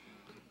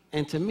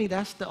 And to me,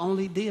 that's the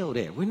only deal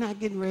there. We're not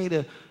getting ready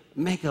to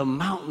make a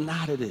mountain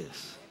out of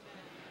this.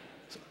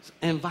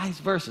 And vice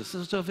versa.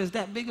 So if it's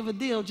that big of a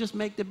deal, just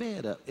make the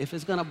bed up. If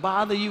it's going to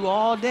bother you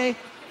all day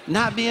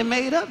not being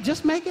made up,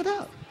 just make it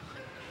up.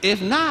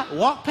 If not,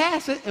 walk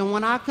past it, and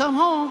when I come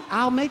home,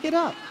 I'll make it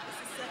up.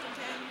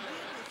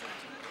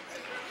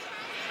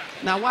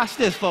 Now watch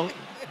this, folks.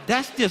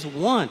 That's just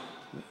one.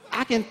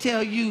 I can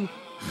tell you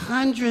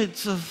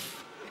hundreds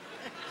of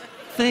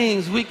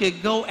things we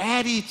could go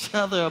at each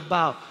other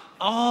about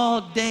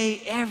all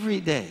day, every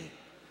day.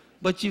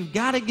 But you've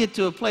got to get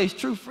to a place.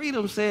 True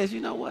freedom says,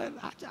 you know what?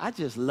 I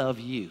just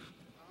love you.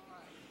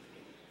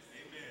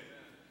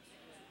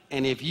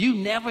 And if you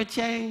never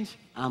change,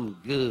 I'm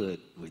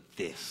good with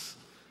this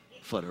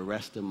for the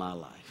rest of my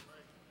life.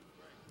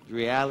 The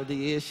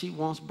reality is she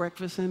wants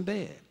breakfast in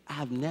bed.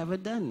 I've never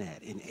done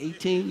that in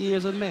 18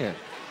 years of marriage.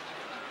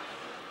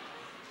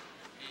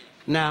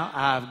 Now,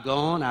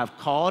 I've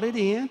called it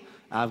in.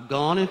 I've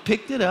gone and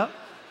picked it up.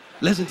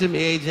 Listen to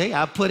me, AJ.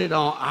 I put it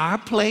on our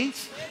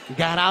plates,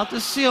 got out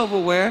the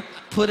silverware,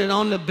 put it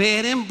on the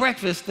bed and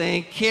breakfast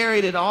thing,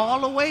 carried it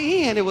all the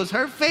way in. It was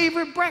her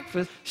favorite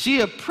breakfast. She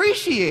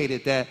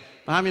appreciated that.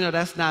 But how many know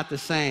that's not the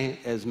same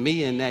as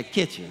me in that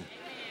kitchen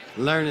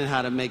learning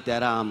how to make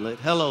that omelet?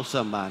 Hello,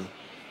 somebody.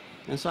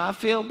 And so I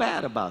feel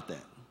bad about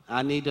that.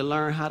 I need to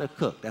learn how to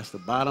cook. That's the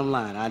bottom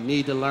line. I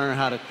need to learn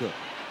how to cook.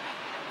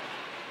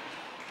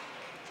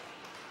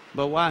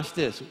 But watch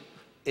this.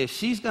 If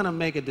she's going to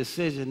make a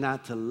decision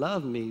not to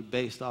love me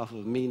based off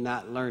of me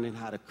not learning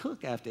how to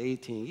cook after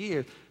 18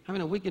 years, I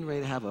mean, we're getting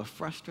ready to have a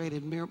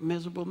frustrated,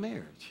 miserable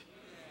marriage.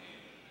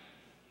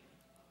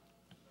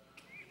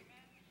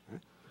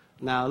 Right?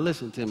 Now,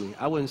 listen to me.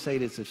 I wouldn't say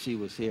this if she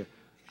was here.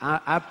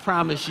 I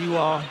promise you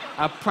all,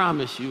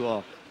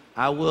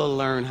 I will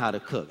learn how to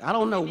cook. I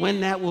don't know when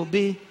that will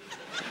be,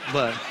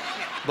 but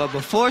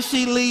before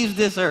she leaves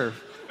this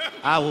earth,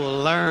 I will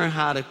learn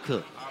how to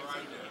cook.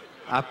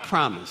 I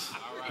promise.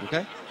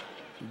 Okay?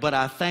 But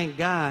I thank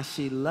God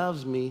she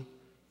loves me,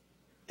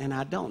 and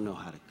I don't know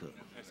how to cook.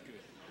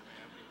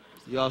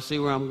 Y'all see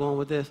where I'm going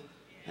with this?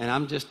 And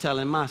I'm just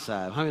telling my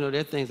side. How many know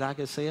there are things I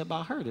could say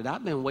about her that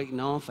I've been waiting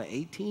on for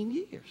 18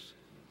 years?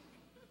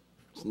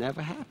 It's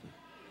never happened.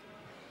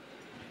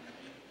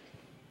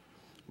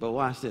 But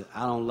watch this.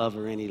 I don't love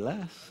her any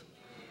less.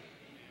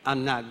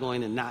 I'm not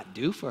going to not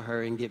do for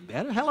her and get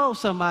better. Hello,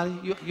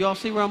 somebody. Y'all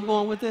see where I'm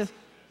going with this?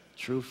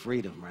 True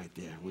freedom right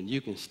there. When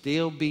you can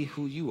still be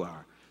who you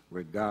are,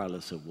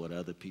 regardless of what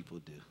other people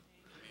do,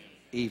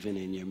 even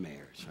in your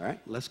marriage. All right?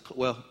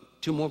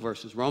 Two more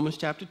verses. Romans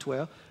chapter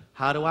 12.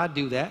 How do I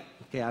do that?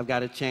 Okay, I've got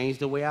to change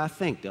the way I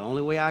think. The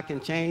only way I can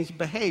change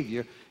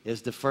behavior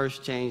is to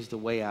first change the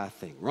way I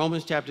think.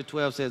 Romans chapter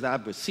 12 says, I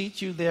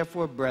beseech you,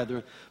 therefore,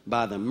 brethren,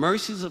 by the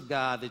mercies of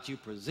God, that you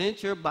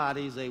present your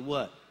bodies a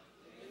what?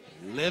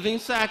 Living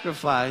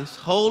sacrifice,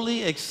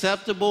 holy,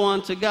 acceptable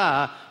unto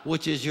God,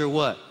 which is your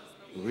what?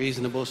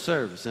 Reasonable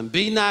service. And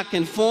be not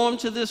conformed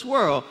to this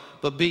world,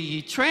 but be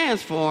ye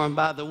transformed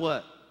by the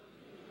what?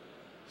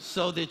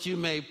 So that you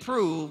may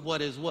prove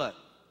what is what?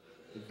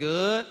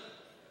 Good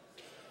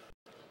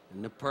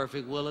and the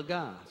perfect will of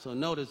God. So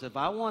notice, if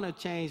I want to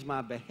change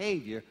my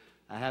behavior,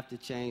 I have to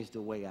change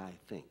the way I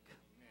think.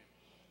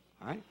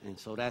 All right? And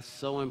so that's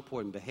so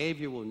important.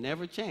 Behavior will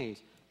never change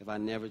if I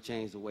never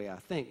change the way I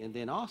think. And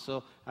then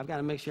also, I've got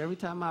to make sure every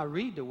time I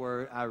read the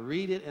word, I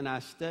read it and I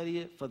study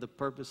it for the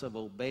purpose of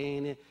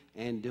obeying it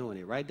and doing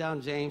it. Write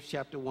down James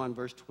chapter 1,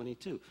 verse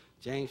 22.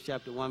 James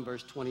chapter 1,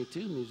 verse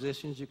 22.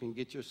 Musicians, you can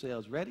get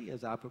yourselves ready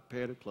as I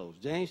prepare to close.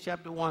 James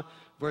chapter 1,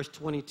 verse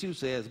 22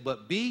 says,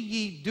 but be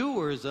ye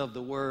doers of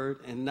the word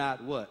and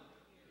not what?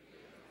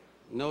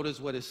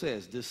 Notice what it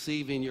says,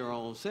 deceiving your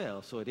own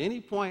selves. So at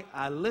any point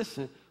I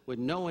listen with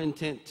no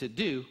intent to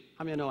do,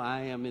 how many know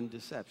I am in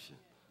deception?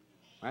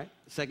 Right?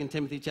 2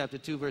 Timothy chapter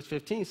 2, verse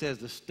 15 says,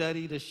 to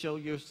study to show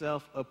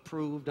yourself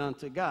approved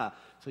unto God.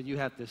 So you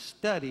have to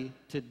study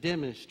to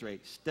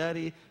demonstrate,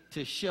 study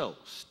to show,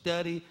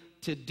 study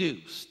to do,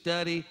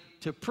 study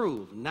to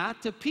prove,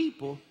 not to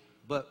people,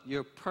 but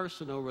your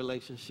personal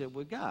relationship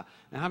with God.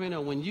 Now, how many know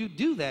when you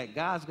do that,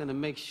 God's going to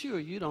make sure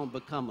you don't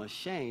become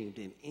ashamed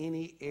in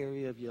any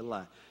area of your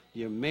life.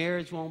 Your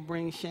marriage won't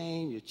bring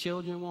shame. Your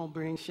children won't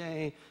bring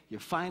shame. Your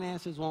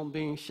finances won't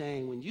bring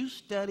shame. When you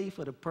study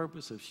for the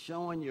purpose of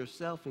showing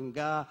yourself and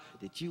God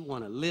that you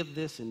want to live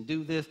this and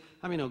do this,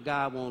 how many know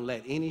God won't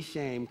let any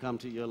shame come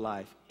to your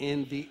life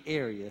in the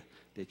area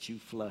that you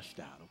flushed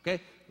out,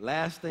 okay?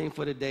 Last thing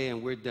for the day,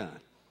 and we're done.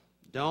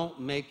 Don't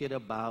make it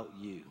about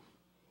you.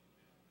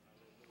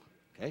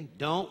 Okay?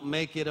 Don't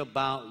make it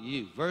about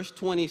you. Verse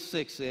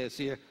 26 says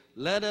here,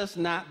 let us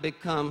not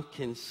become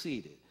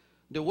conceited.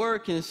 The word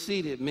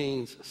conceited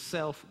means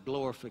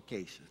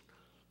self-glorification.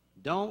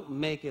 Don't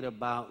make it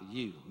about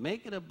you.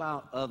 Make it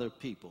about other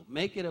people.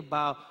 Make it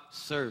about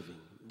serving.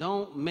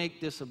 Don't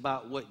make this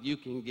about what you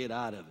can get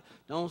out of it.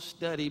 Don't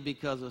study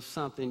because of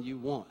something you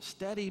want.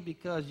 Study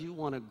because you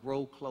want to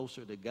grow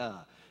closer to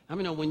God. I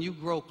mean, when you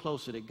grow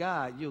closer to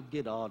God, you'll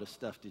get all the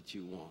stuff that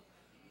you want.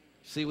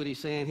 See what he's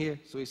saying here?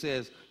 So he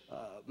says,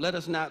 let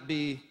us not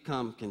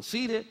become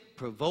conceited,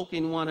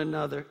 provoking one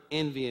another,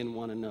 envying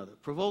one another.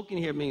 Provoking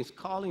here means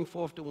calling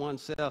forth to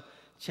oneself,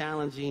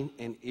 challenging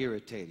and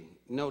irritating.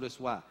 Notice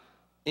why.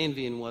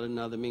 Envying one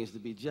another means to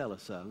be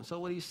jealous of. And so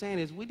what he's saying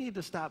is we need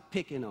to stop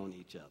picking on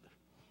each other.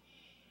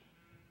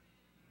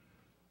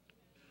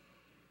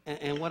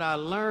 And what I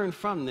learned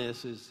from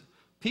this is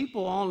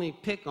people only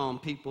pick on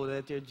people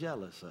that they're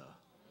jealous of.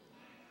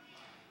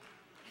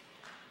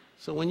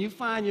 So when you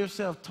find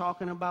yourself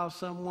talking about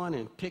someone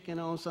and picking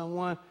on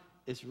someone,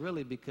 it's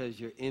really because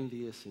you're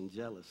envious and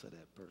jealous of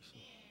that person.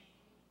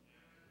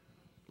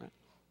 Right?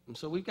 And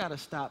so we've got to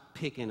stop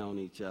picking on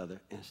each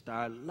other and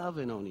start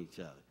loving on each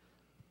other.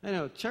 You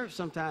know, church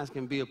sometimes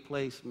can be a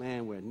place,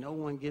 man, where no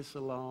one gets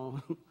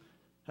along.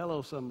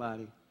 Hello,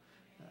 somebody.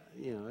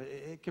 You know,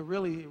 it can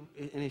really,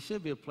 and it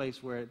should be a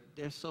place where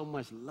there's so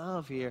much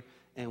love here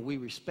and we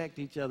respect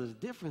each other's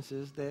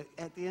differences that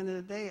at the end of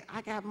the day,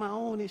 I got my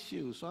own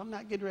issues. So I'm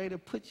not getting ready to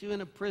put you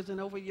in a prison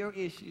over your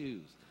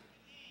issues.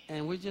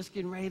 And we're just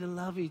getting ready to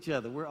love each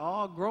other. We're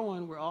all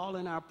growing. We're all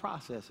in our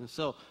process. And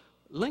so,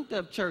 Linked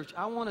Up Church,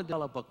 I want to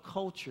develop a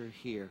culture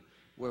here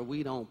where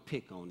we don't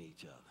pick on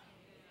each other.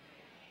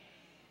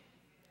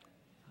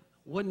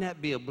 Wouldn't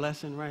that be a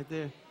blessing right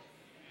there?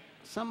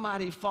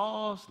 Somebody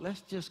falls,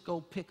 let's just go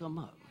pick them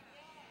up.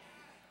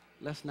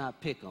 Let's not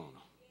pick on them.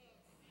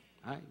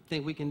 All right?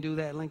 Think we can do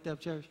that, Linked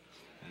Up Church?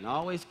 And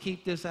always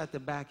keep this at the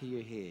back of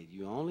your head.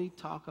 You only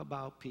talk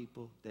about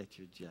people that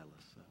you're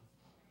jealous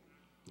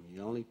of.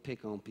 You only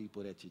pick on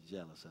people that you're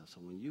jealous of. So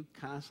when you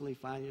constantly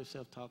find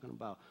yourself talking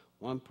about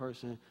one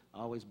person,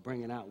 always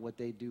bringing out what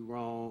they do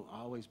wrong,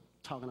 always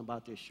talking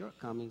about their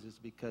shortcomings, it's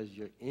because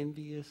you're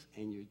envious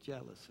and you're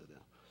jealous of them.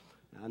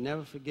 I'll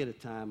never forget a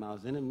time I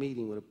was in a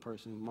meeting with a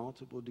person,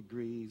 multiple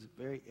degrees,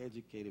 very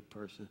educated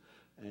person,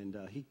 and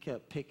he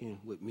kept picking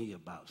with me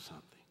about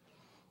something.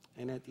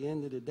 And at the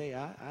end of the day,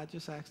 I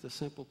just asked a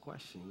simple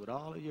question. With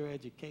all of your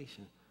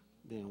education,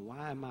 then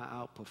why am I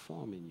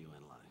outperforming you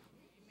in life?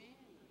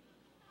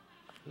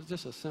 It's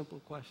just a simple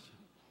question.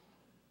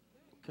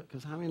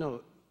 Because how many know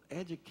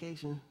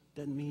education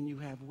doesn't mean you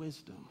have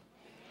wisdom?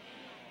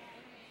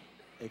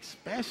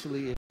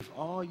 Especially if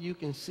all you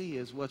can see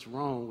is what's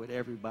wrong with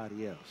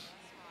everybody else.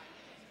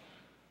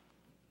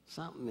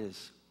 Something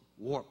is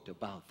warped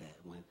about that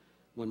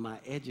when my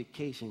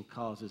education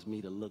causes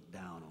me to look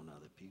down on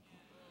other people.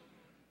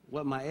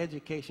 What my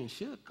education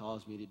should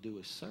cause me to do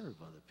is serve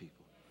other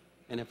people.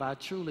 And if I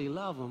truly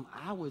love them,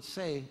 I would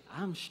say,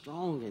 I'm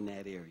strong in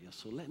that area,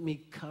 so let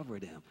me cover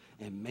them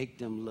and make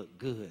them look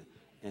good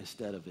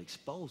instead of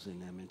exposing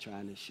them and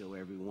trying to show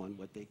everyone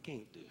what they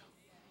can't do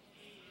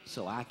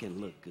so I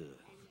can look good.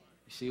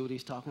 You see what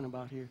he's talking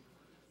about here?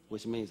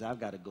 Which means I've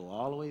got to go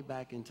all the way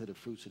back into the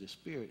fruits of the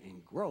Spirit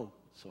and grow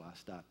so I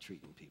stop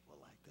treating people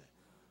like that.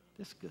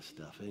 This is good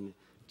stuff, isn't it?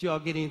 Did y'all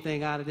get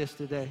anything out of this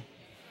today?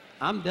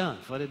 I'm done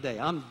for the day.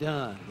 I'm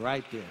done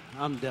right there.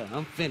 I'm done.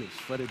 I'm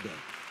finished for the day.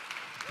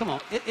 Come on.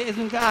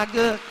 Isn't God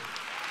good?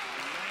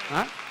 All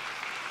right?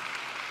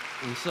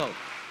 And so,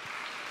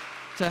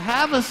 to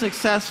have a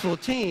successful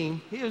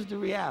team, here's the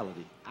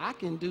reality. I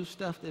can do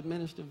stuff that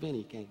Minister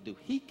Vinny can't do.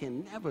 He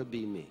can never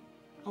be me.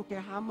 I don't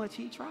care how much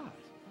he tries.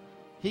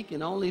 He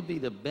can only be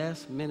the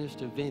best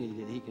Minister Vinny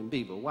that he can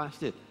be. But watch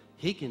this.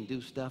 He can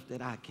do stuff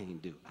that I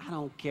can't do. I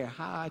don't care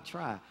how I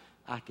try.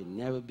 I can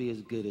never be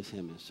as good as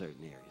him in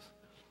certain areas.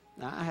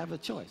 Now, I have a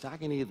choice. I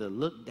can either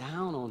look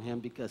down on him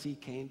because he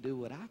can't do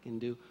what I can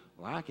do,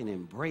 or I can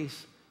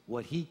embrace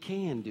what he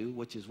can do,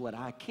 which is what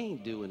I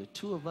can't do, and the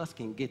two of us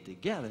can get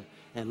together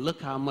and look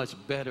how much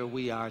better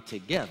we are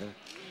together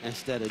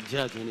instead of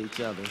judging each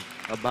other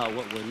about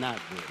what we're not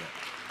good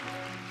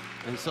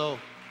at. And so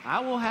I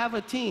will have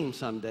a team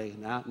someday.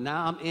 Now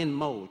I'm in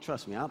mode.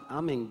 Trust me,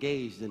 I'm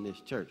engaged in this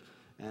church,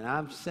 and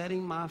I'm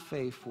setting my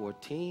faith for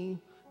a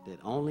team that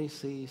only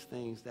sees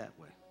things that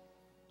way.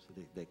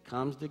 That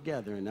comes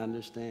together and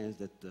understands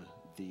that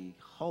the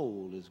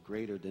whole is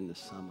greater than the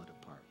sum of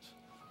the parts.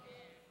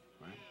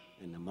 Right?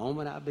 And the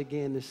moment I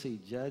begin to see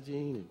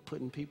judging and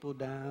putting people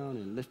down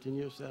and lifting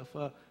yourself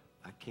up,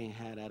 I can't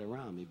have that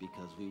around me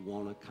because we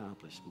won't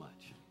accomplish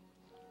much.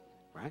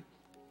 Right?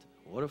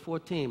 In order for a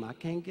team, I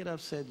can't get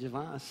upset.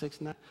 Javon,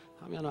 6'9".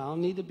 I mean, I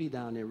don't need to be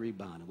down there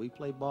rebounding. We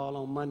play ball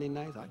on Monday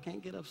nights. I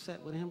can't get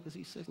upset with him because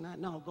he's 6'9".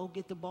 No, go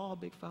get the ball,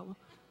 big fella.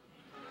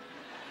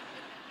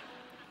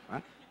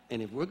 Right?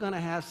 And if we're going to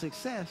have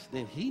success,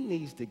 then he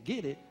needs to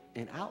get it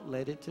and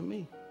outlet it to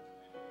me.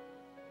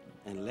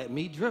 And let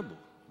me dribble.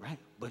 right?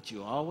 But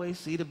you always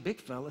see the big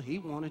fella, he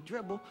want to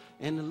dribble,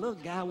 and the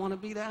little guy want to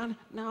be down.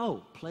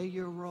 No, play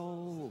your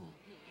role,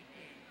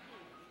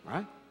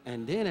 right?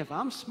 And then if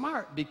I'm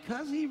smart,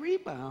 because he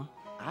rebound,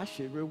 I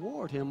should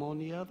reward him on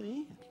the other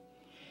end,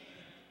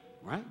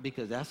 right?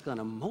 Because that's going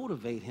to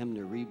motivate him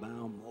to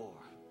rebound more.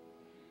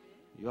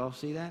 You all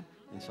see that?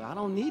 And so I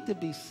don't need to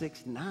be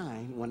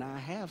 6'9" when I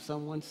have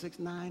someone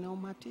 6'9"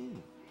 on my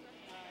team.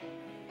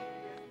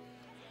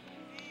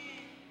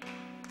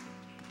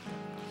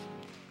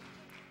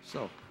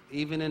 So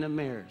even in a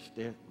marriage,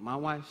 my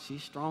wife,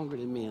 she's stronger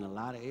than me in a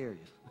lot of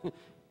areas.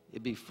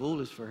 It'd be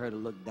foolish for her to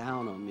look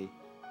down on me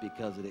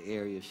because of the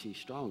areas she's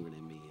stronger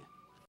than me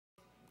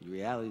in. The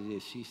reality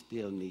is she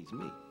still needs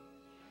me.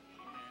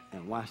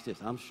 And watch this,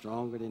 I'm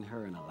stronger than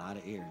her in a lot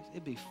of areas.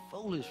 It'd be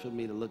foolish for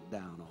me to look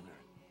down on her.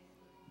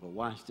 But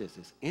watch this,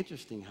 it's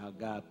interesting how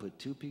God put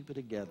two people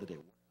together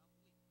that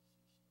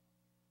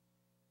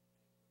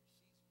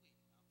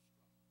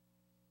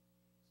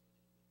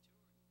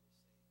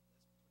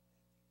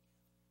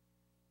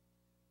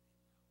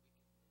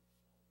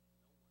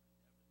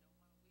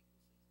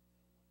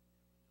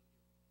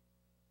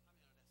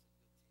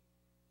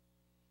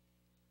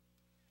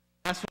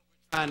that's what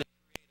we're trying to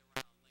create around Linked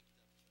Up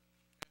Church,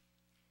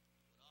 okay?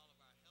 With all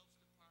of our health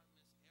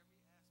departments, every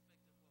aspect of what we do.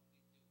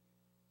 Stop picking on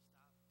people,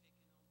 stop poking at people, stop talking about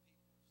people,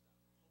 and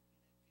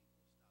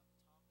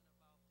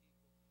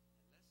let's get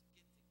together and do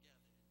something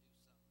great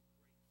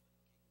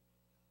for the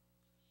kingdom of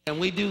God. Can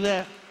we do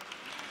that?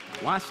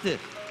 Watch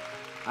this.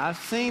 I've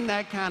seen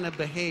that kind of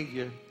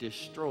behavior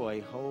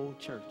destroy whole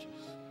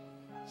churches,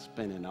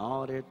 spending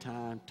all their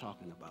time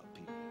talking about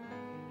people,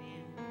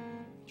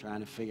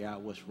 trying to figure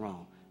out what's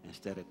wrong,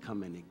 instead of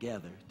coming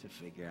together to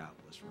figure out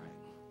what's right.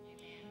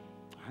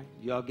 All right,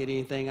 y'all get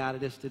anything out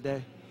of this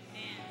today?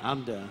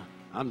 I'm done.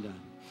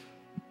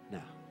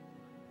 Now,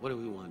 what do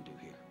we want to do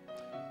here?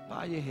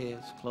 Bow your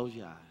heads, close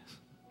your eyes.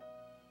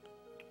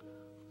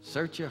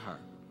 Search your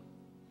heart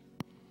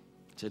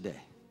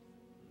today.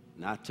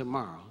 Not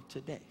tomorrow,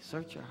 today.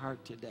 Search your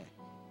heart today.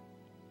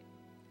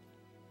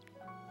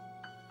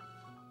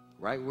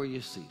 Right where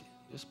you're seated.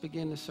 Just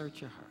begin to search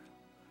your heart.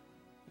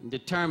 And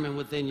determine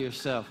within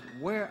yourself,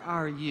 where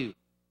are you?